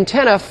gigantic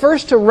antenna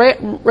first to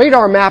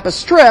radar map a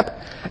strip,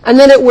 and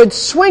then it would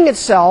swing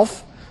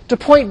itself to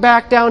point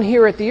back down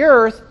here at the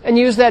Earth and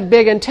use that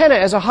big antenna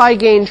as a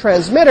high-gain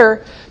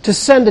transmitter to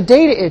send the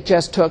data it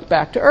just took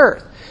back to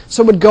Earth.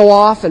 So it would go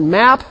off and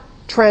map,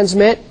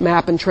 transmit,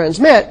 map, and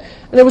transmit.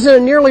 And it was in a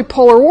nearly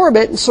polar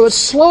orbit, and so it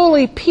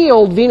slowly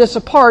peeled Venus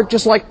apart,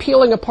 just like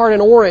peeling apart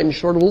an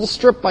orange, sort of little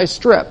strip by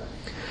strip.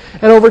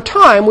 And over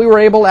time, we were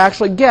able to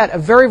actually get a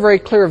very, very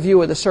clear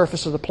view of the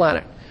surface of the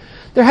planet.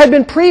 There had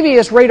been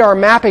previous radar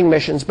mapping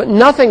missions, but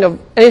nothing of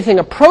anything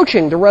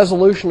approaching the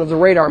resolution of the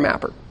radar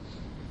mapper.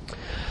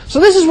 So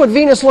this is what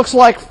Venus looks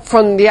like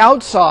from the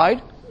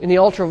outside in the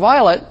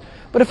ultraviolet,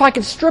 but if I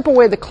could strip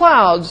away the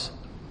clouds,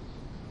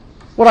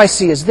 what I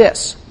see is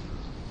this.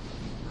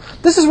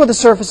 This is what the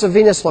surface of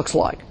Venus looks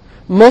like.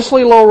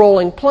 Mostly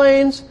low-rolling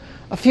plains,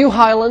 a few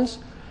highlands,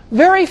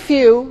 very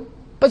few,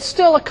 but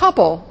still a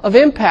couple of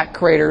impact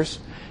craters,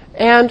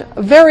 and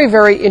very,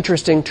 very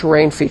interesting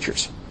terrain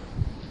features.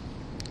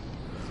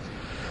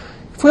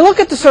 If we look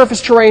at the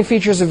surface terrain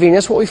features of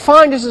Venus, what we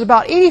find is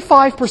about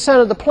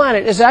 85% of the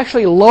planet is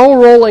actually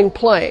low-rolling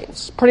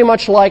plains, pretty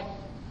much like,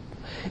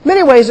 in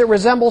many ways it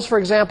resembles, for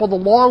example, the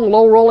long,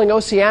 low-rolling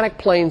oceanic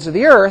plains of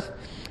the Earth,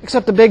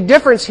 except the big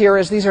difference here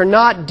is these are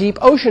not deep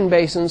ocean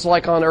basins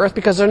like on Earth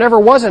because there never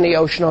was any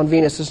ocean on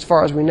Venus as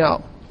far as we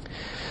know.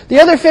 The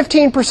other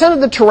 15% of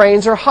the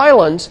terrains are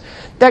highlands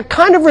that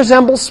kind of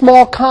resemble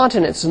small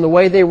continents in the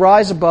way they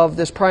rise above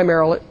this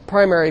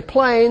primary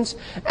plains,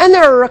 and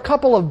there are a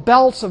couple of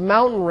belts of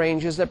mountain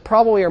ranges that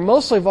probably are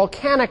mostly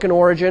volcanic in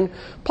origin,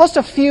 plus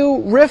a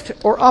few rift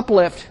or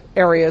uplift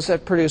areas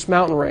that produce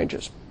mountain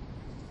ranges.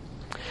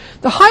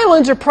 The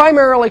highlands are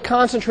primarily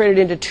concentrated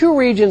into two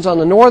regions on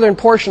the northern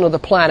portion of the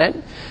planet.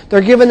 They're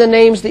given the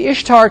names the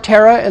Ishtar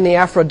Terra and the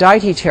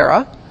Aphrodite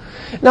Terra.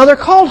 Now they're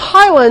called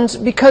highlands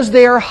because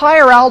they are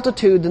higher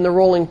altitude than the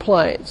rolling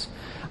plains.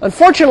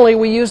 Unfortunately,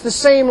 we use the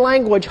same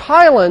language,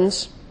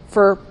 highlands,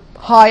 for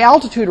high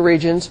altitude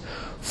regions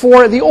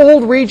for the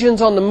old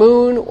regions on the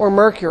Moon or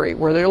Mercury,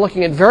 where they're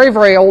looking at very,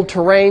 very old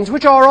terrains,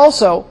 which are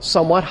also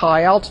somewhat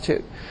high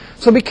altitude.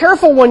 So be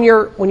careful when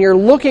you're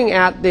looking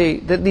at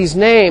these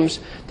names.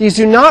 These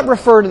do not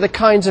refer to the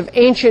kinds of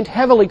ancient,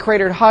 heavily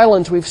cratered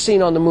highlands we've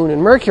seen on the Moon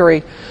and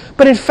Mercury,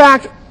 but in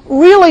fact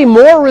really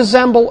more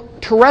resemble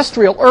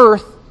terrestrial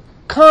Earth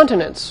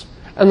continents.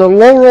 And the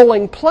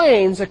low-rolling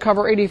plains that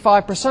cover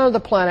 85% of the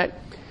planet,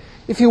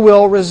 if you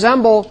will,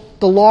 resemble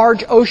the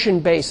large ocean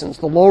basins,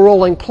 the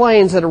low-rolling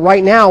plains that are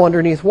right now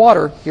underneath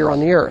water here on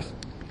the Earth.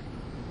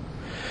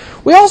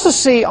 We also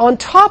see on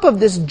top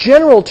of this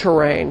general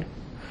terrain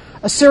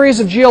a series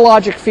of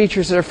geologic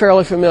features that are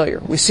fairly familiar.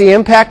 We see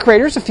impact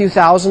craters, a few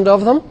thousand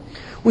of them.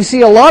 We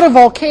see a lot of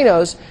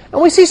volcanoes,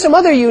 and we see some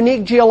other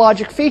unique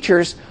geologic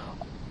features,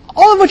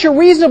 all of which are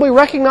reasonably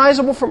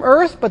recognizable from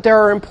Earth, but there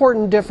are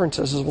important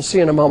differences, as we'll see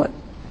in a moment.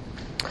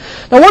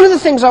 Now, one of the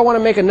things I want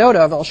to make a note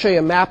of, I'll show you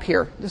a map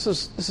here. This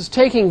is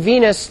taking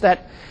Venus,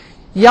 that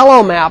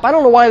yellow map. I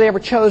don't know why they ever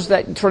chose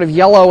that sort of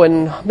yellow,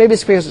 and maybe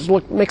it's because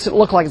it makes it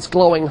look like it's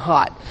glowing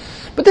hot.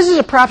 But this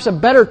is perhaps a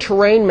better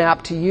terrain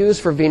map to use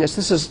for Venus.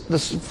 This is the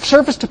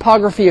surface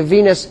topography of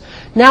Venus.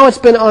 Now it's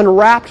been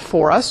unwrapped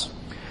for us.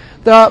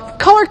 The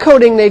color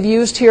coding they've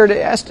used here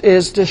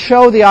is to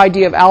show the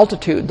idea of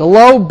altitude. The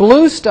low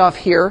blue stuff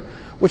here,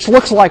 which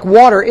looks like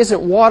water,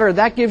 isn't water.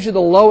 That gives you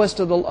the lowest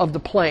of the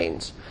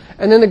plains.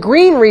 And then the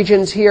green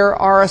regions here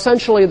are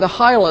essentially the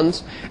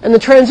highlands. And the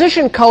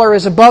transition color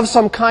is above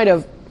some kind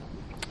of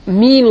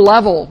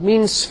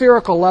mean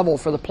spherical level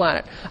for the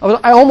planet.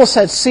 I almost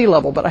said sea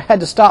level, but I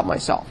had to stop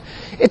myself.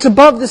 It's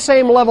above the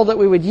same level that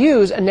we would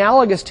use,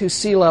 analogous to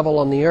sea level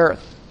on the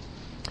Earth.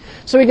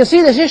 So we can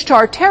see this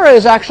Ishtar Terra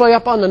is actually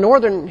up on the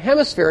northern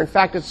hemisphere. In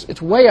fact,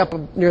 it's way up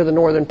near the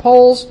northern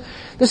poles.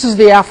 This is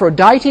the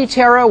Aphrodite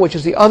Terra, which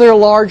is the other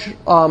large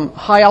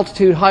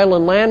high-altitude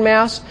highland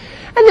landmass.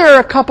 And there are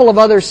a couple of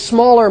other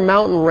smaller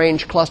mountain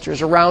range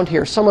clusters around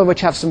here, some of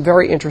which have some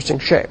very interesting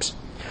shapes.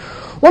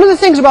 One of the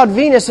things about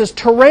Venus is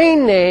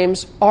terrain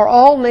names are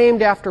all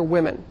named after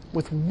women,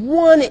 with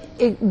one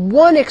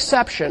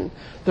exception,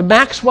 the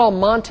Maxwell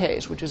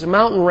Montes, which is a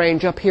mountain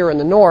range up here in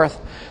the north.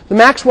 The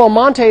Maxwell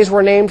Montes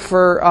were named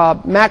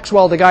for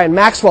Maxwell, the guy in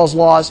Maxwell's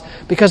laws,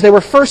 because they were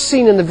first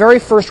seen in the very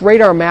first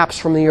radar maps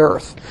from the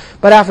Earth.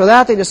 But after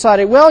that, they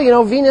decided,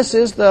 well, Venus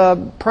is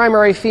the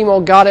primary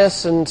female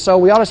goddess, and so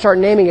we ought to start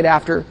naming it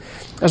after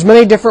as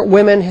many different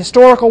women,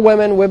 historical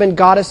women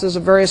goddesses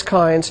of various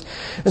kinds.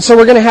 And so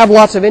we're going to have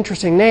lots of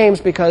interesting names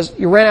because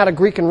you ran out of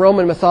Greek and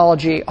Roman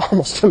mythology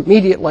almost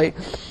immediately.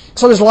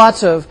 So there's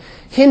lots of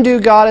Hindu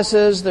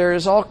goddesses,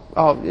 there's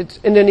it's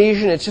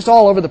Indonesian, it's just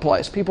all over the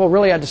place. People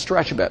really had to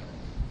stretch a bit.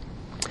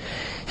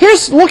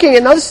 Here's looking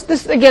at, now this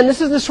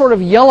is the sort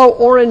of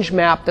yellow-orange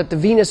map that the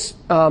Venus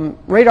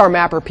radar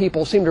mapper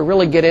people seem to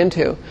really get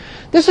into.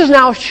 This is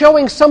now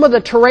showing some of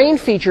the terrain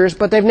features,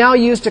 but they've now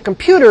used a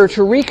computer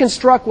to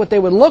reconstruct what they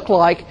would look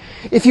like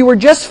if you were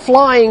just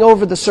flying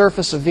over the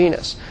surface of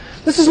Venus.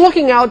 This is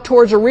looking out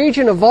towards a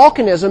region of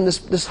volcanism,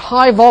 this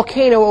high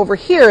volcano over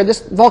here.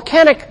 This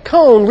volcanic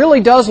cone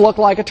really does look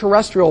like a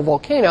terrestrial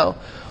volcano,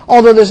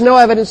 although there's no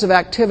evidence of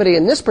activity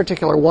in this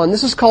particular one.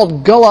 This is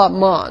called Gullah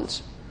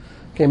Mons.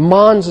 Okay,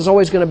 Mons is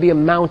always going to be a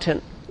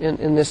mountain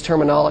in this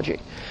terminology.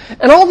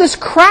 And all this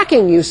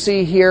cracking you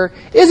see here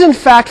is in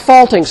fact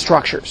faulting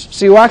structures.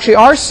 So you actually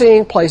are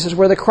seeing places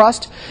where the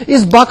crust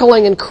is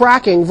buckling and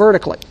cracking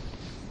vertically.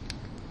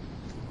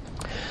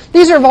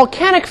 These are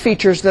volcanic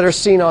features that are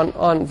seen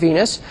on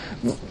Venus.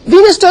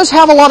 Venus does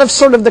have a lot of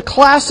sort of the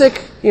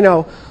classic,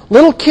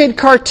 little kid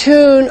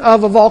cartoon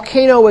of a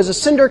volcano as a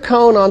cinder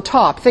cone on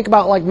top. Think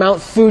about like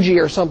Mount Fuji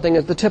or something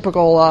as the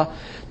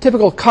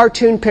typical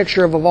cartoon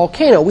picture of a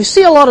volcano. We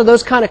see a lot of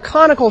those kind of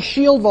conical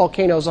shield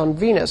volcanoes on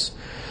Venus.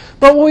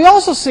 But what we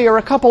also see are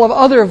a couple of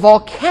other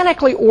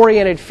volcanically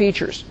oriented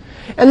features.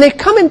 And they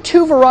come in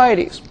two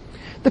varieties.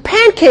 The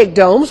pancake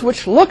domes,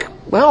 which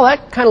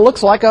that kind of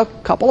looks like a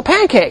couple of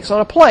pancakes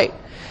on a plate.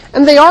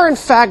 And they are, in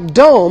fact,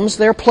 domes.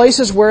 They're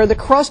places where the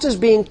crust is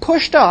being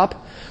pushed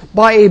up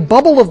by a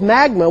bubble of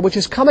magma, which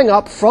is coming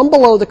up from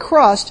below the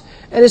crust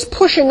and is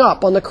pushing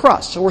up on the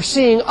crust. So we're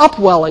seeing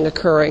upwelling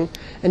occurring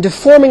and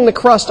deforming the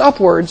crust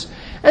upwards.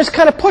 And it's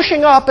kind of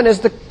pushing up, and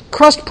as the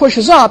crust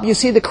pushes up, you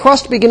see the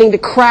crust beginning to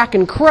crack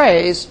and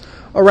craze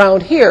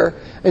around here.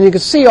 And you can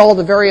see all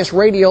the various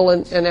radial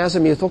and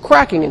azimuthal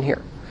cracking in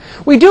here.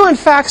 We do, in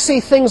fact, see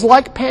things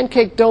like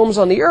pancake domes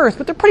on the Earth,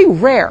 but they're pretty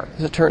rare,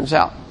 as it turns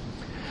out.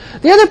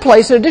 The other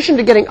place, in addition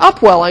to getting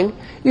upwelling,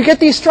 you get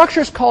these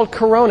structures called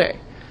coronae.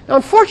 Now,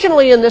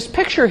 unfortunately, in this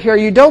picture here,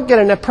 you don't get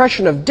an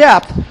impression of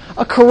depth.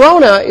 A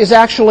corona is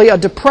actually a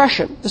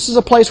depression. This is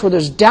a place where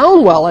there's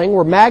downwelling,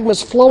 where magma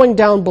is flowing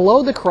down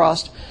below the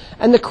crust,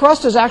 and the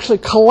crust is actually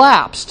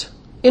collapsed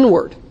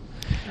inward.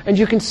 And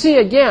you can see,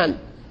 again,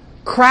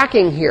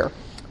 cracking here.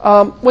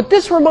 What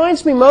this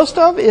reminds me most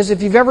of is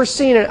if you've ever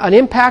seen an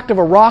impact of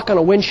a rock on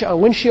a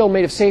windshield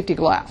made of safety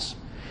glass.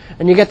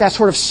 And you get that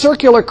sort of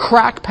circular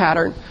crack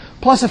pattern,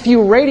 plus a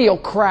few radial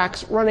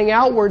cracks running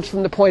outwards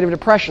from the point of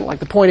depression, like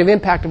the point of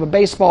impact of a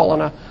baseball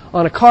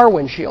on a car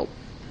windshield.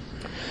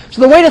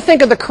 So the way to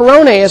think of the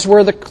coronae is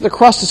where the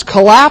crust is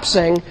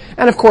collapsing,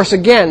 and of course,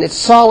 again, it's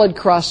solid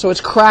crust, so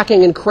it's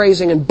cracking and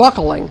crazing and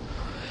buckling.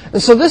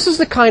 And so this is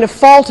the kind of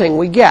faulting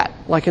we get,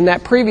 like in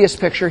that previous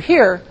picture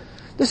here.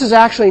 This is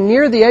actually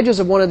near the edges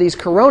of one of these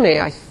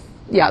coronae.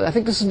 I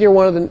think this is near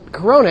one of the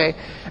coronae.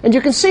 And you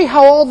can see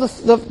how all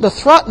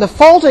the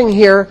faulting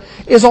here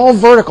is all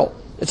vertical.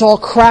 It's all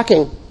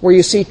cracking, where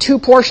you see two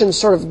portions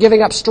sort of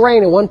giving up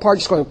strain and one part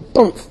just going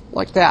boom,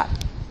 like that.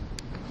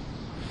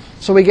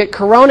 So we get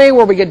coronae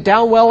where we get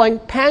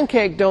downwelling,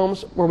 pancake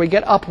domes where we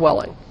get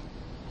upwelling.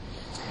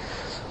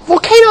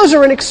 Volcanoes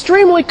are an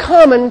extremely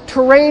common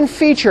terrain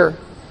feature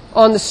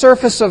on the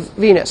surface of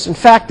Venus. In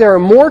fact, there are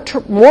more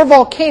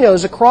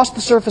volcanoes across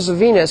the surface of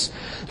Venus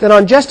than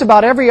on just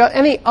about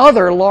any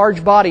other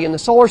large body in the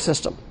solar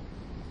system.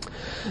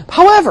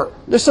 However,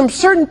 there's some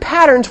certain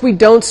patterns we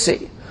don't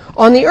see.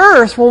 On the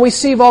Earth, when we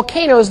see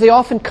volcanoes, they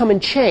often come in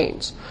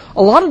chains.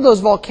 A lot of those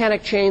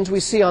volcanic chains we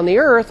see on the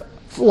Earth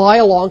lie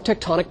along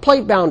tectonic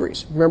plate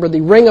boundaries. Remember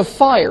the ring of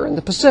fire in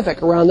the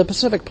Pacific, around the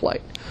Pacific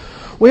plate.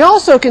 We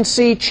also can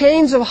see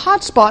chains of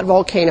hotspot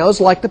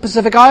volcanoes like the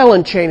Pacific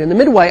Island chain and the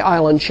Midway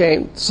Island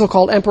chain, the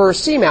so-called Emperor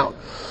Seamount,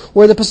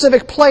 where the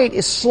Pacific plate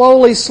is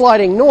slowly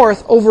sliding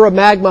north over a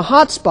magma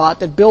hotspot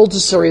that builds a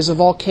series of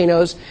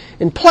volcanoes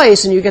in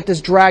place, and you get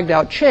this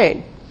dragged-out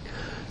chain.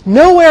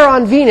 Nowhere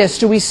on Venus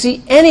do we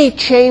see any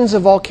chains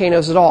of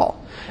volcanoes at all.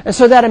 And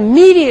so that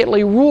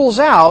immediately rules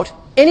out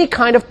any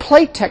kind of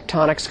plate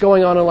tectonics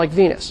going on like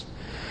Venus.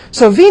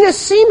 So Venus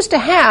seems to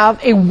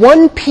have a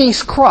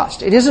one-piece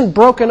crust. It isn't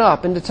broken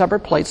up into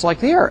separate plates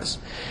like the Earth.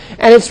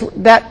 And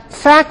that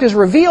fact is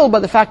revealed by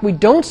the fact we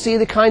don't see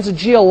the kinds of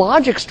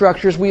geologic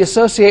structures we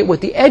associate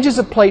with the edges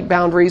of plate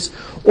boundaries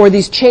or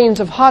these chains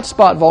of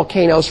hotspot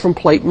volcanoes from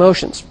plate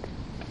motions.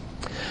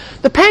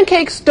 The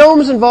pancakes,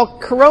 domes, and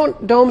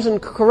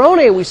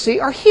coronae we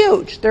see are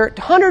huge. They're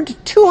 100 to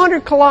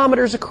 200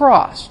 kilometers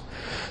across.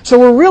 So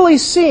we're really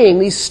seeing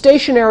these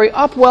stationary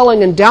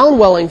upwelling and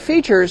downwelling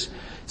features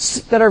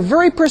that are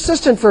very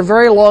persistent for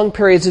very long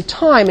periods of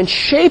time and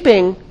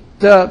shaping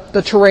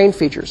the terrain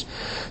features.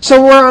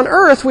 So where on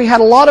Earth we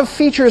had a lot of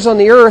features on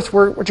the Earth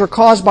which are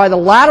caused by the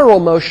lateral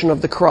motion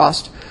of the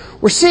crust,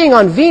 we're seeing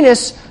on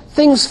Venus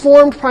things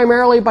formed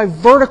primarily by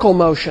vertical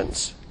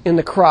motions in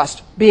the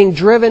crust, being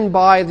driven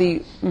by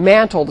the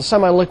mantle, the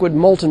semi-liquid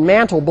molten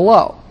mantle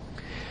below.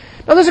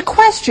 Now there's a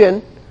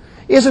question,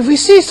 is if we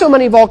see so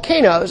many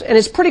volcanoes, and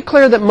it's pretty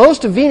clear that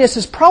most of Venus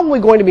is probably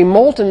going to be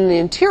molten in the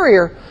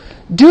interior,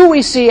 do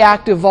we see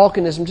active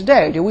volcanism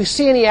today? Do we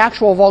see any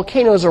actual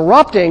volcanoes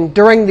erupting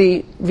during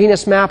the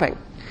Venus mapping?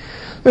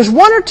 There's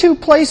one or two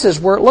places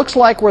where it looks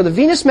like where the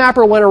Venus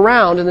mapper went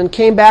around and then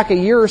came back a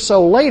year or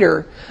so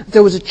later,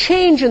 there was a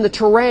change in the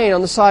terrain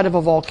on the side of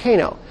a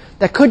volcano.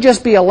 That could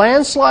just be a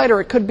landslide or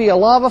it could be a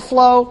lava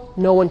flow.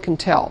 No one can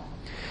tell.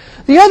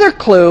 The other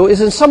clue is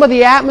in some of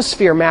the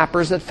atmosphere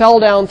mappers that fell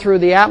down through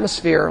the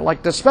atmosphere,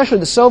 like especially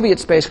the Soviet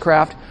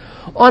spacecraft.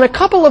 On a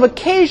couple of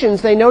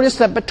occasions, they noticed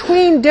that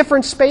between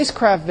different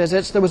spacecraft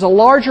visits, there was a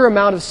larger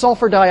amount of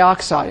sulfur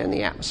dioxide in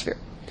the atmosphere.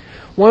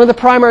 One of the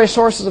primary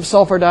sources of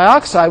sulfur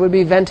dioxide would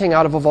be venting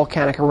out of a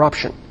volcanic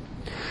eruption.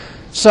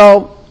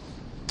 So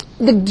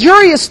the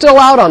jury is still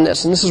out on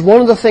this, and this is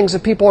one of the things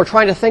that people are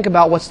trying to think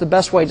about what's the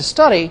best way to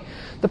study.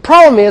 The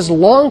problem is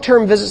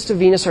long-term visits to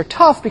Venus are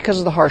tough because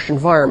of the harsh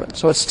environment,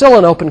 so it's still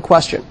an open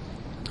question.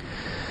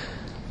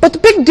 But the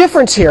big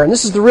difference here, and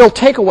this is the real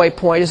takeaway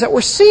point, is that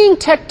we're seeing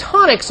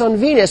tectonics on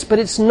Venus, but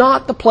it's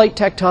not the plate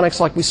tectonics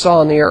like we saw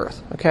on the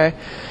Earth. Okay?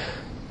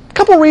 A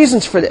couple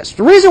reasons for this.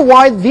 The reason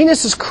why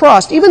Venus's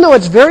crust, even though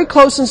it's very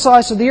close in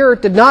size to the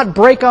Earth, did not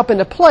break up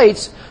into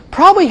plates,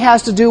 probably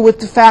has to do with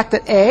the fact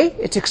that A,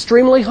 it's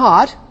extremely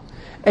hot,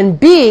 and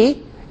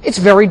B, it's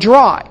very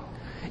dry.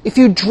 If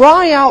you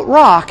dry out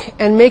rock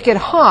and make it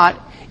hot,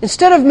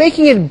 instead of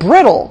making it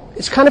brittle,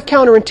 it's kind of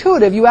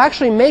counterintuitive, you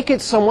actually make it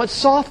somewhat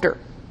softer.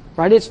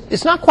 Right?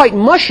 It's not quite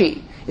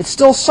mushy. It's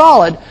still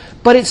solid,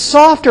 but it's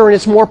softer and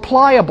it's more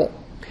pliable.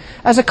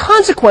 As a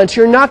consequence,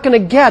 you're not going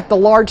to get the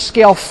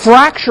large-scale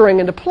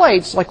fracturing into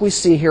plates like we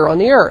see here on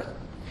the Earth.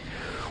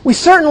 We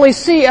certainly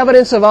see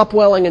evidence of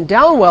upwelling and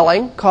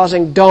downwelling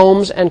causing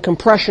domes and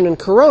compression and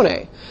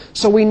coronae.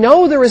 So we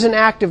know there is an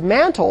active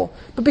mantle,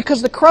 but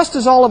because the crust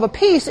is all of a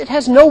piece, it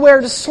has nowhere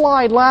to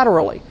slide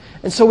laterally.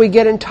 And so we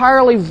get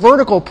entirely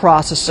vertical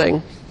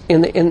processing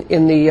in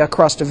the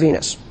crust of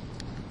Venus.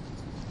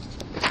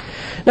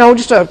 Now,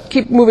 just to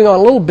keep moving on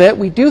a little bit,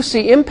 we do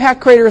see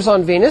impact craters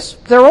on Venus.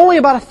 There are only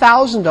about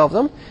 1,000 of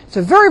them. It's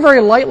a very,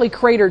 very lightly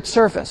cratered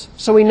surface.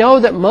 So we know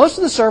that most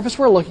of the surface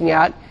we're looking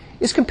at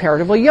is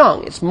comparatively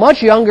young. It's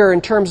much younger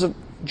in terms of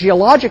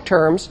geologic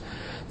terms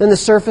than the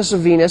surface of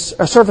Venus,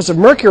 or surface of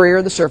Mercury,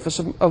 or the surface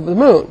of the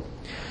Moon.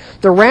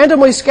 They're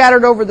randomly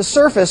scattered over the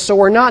surface, so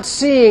we're not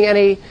seeing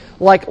any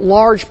like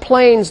large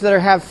plains that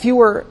have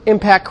fewer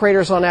impact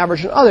craters on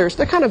average than others.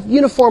 They're kind of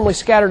uniformly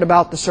scattered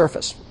about the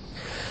surface.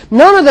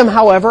 None of them,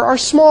 however, are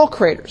small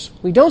craters.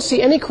 We don't see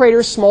any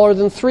craters smaller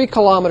than 3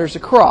 kilometers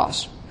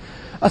across.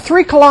 A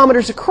 3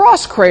 kilometers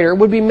across crater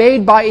would be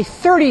made by a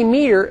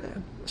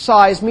 30-meter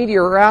size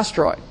meteor or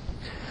asteroid.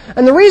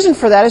 And the reason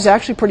for that is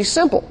actually pretty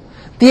simple.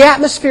 The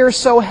atmosphere is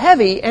so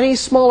heavy, any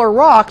smaller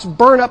rocks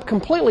burn up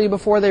completely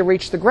before they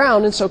reach the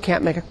ground and so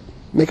can't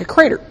make a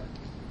crater.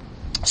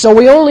 So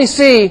we only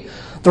see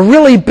the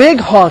really big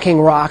honking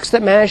rocks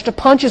that manage to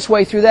punch its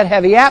way through that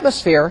heavy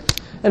atmosphere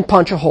and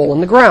punch a hole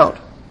in the ground.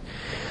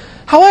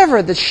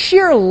 However, the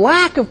sheer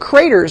lack of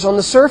craters on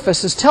the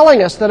surface is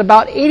telling us that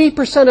about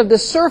 80% of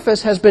this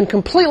surface has been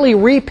completely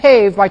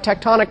repaved by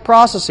tectonic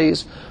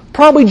processes,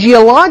 probably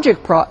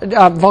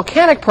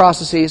volcanic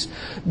processes,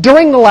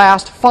 during the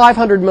last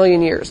 500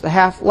 million years,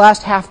 the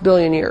last half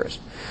billion years.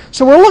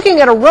 So we're looking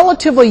at a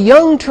relatively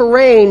young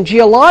terrain,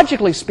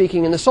 geologically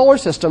speaking, in the solar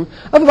system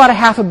of about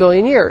 500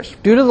 million years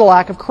due to the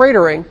lack of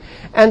cratering.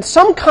 And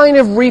some kind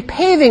of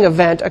repaving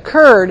event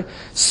occurred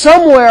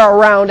somewhere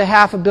around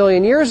 500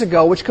 million years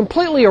ago, which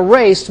completely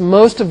erased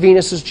most of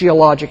Venus's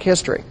geologic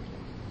history.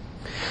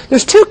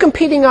 There's two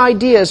competing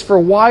ideas for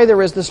why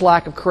there is this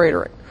lack of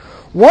cratering.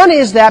 One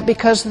is that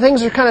because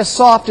things are kind of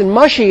soft and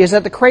mushy, is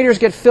that the craters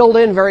get filled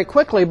in very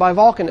quickly by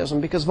volcanism,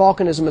 because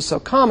volcanism is so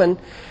common.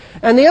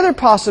 And the other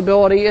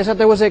possibility is that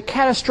there was a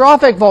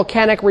catastrophic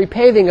volcanic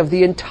repaving of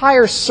the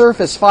entire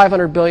surface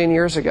 500 billion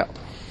years ago.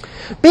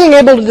 Being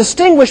able to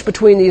distinguish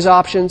between these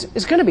options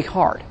is going to be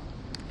hard.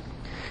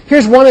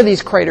 Here's one of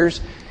these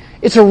craters.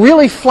 It's a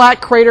really flat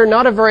crater,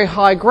 not a very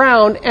high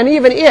ground, and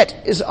even it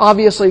is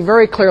obviously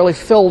very clearly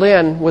filled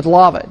in with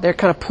lava. They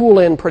kind of pool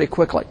in pretty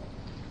quickly.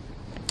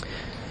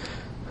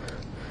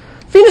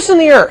 Venus and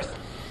the Earth.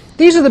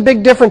 These are the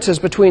big differences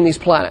between these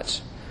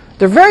planets.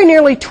 They're very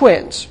nearly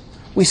twins.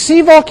 We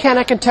see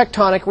volcanic and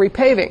tectonic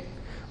repaving.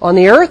 On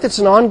the Earth, it's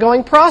an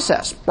ongoing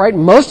process, right?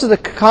 Most of the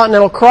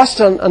continental crust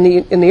in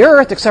the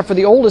Earth, except for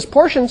the oldest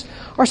portions,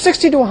 are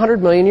 60 to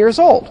 100 million years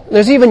old.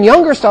 There's even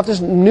younger stuff.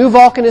 There's new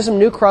volcanism,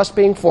 new crust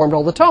being formed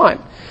all the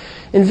time.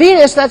 In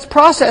Venus, that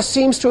process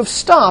seems to have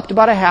stopped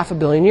about 500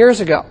 million years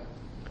ago.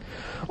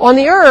 On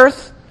the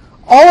Earth,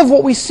 all of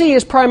what we see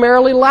is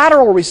primarily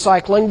lateral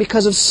recycling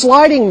because of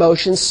sliding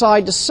motions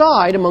side to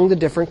side among the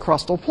different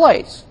crustal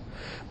plates.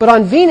 But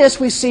on Venus,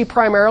 we see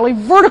primarily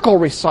vertical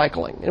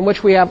recycling, in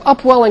which we have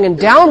upwelling and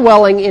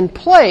downwelling in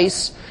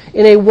place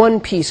in a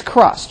one-piece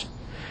crust.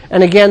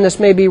 And again, this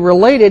may be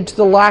related to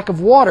the lack of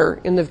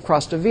water in the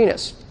crust of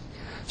Venus.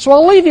 So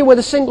I'll leave you with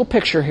a single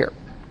picture here.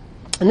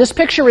 And this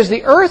picture is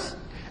the Earth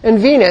and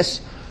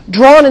Venus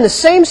drawn in the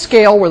same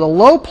scale, where the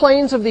low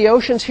plains of the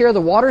oceans here,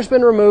 the water's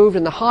been removed,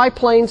 and the high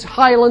plains,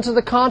 highlands of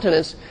the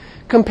continents,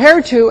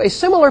 compared to a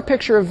similar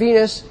picture of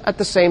Venus at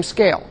the same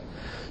scale.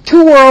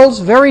 Two worlds,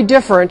 very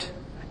different,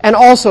 and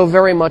also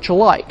very much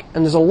alike.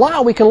 And there's a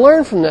lot we can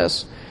learn from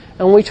this.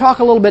 And when we talk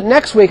a little bit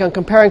next week on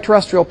comparing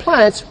terrestrial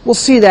planets, we'll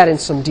see that in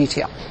some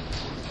detail.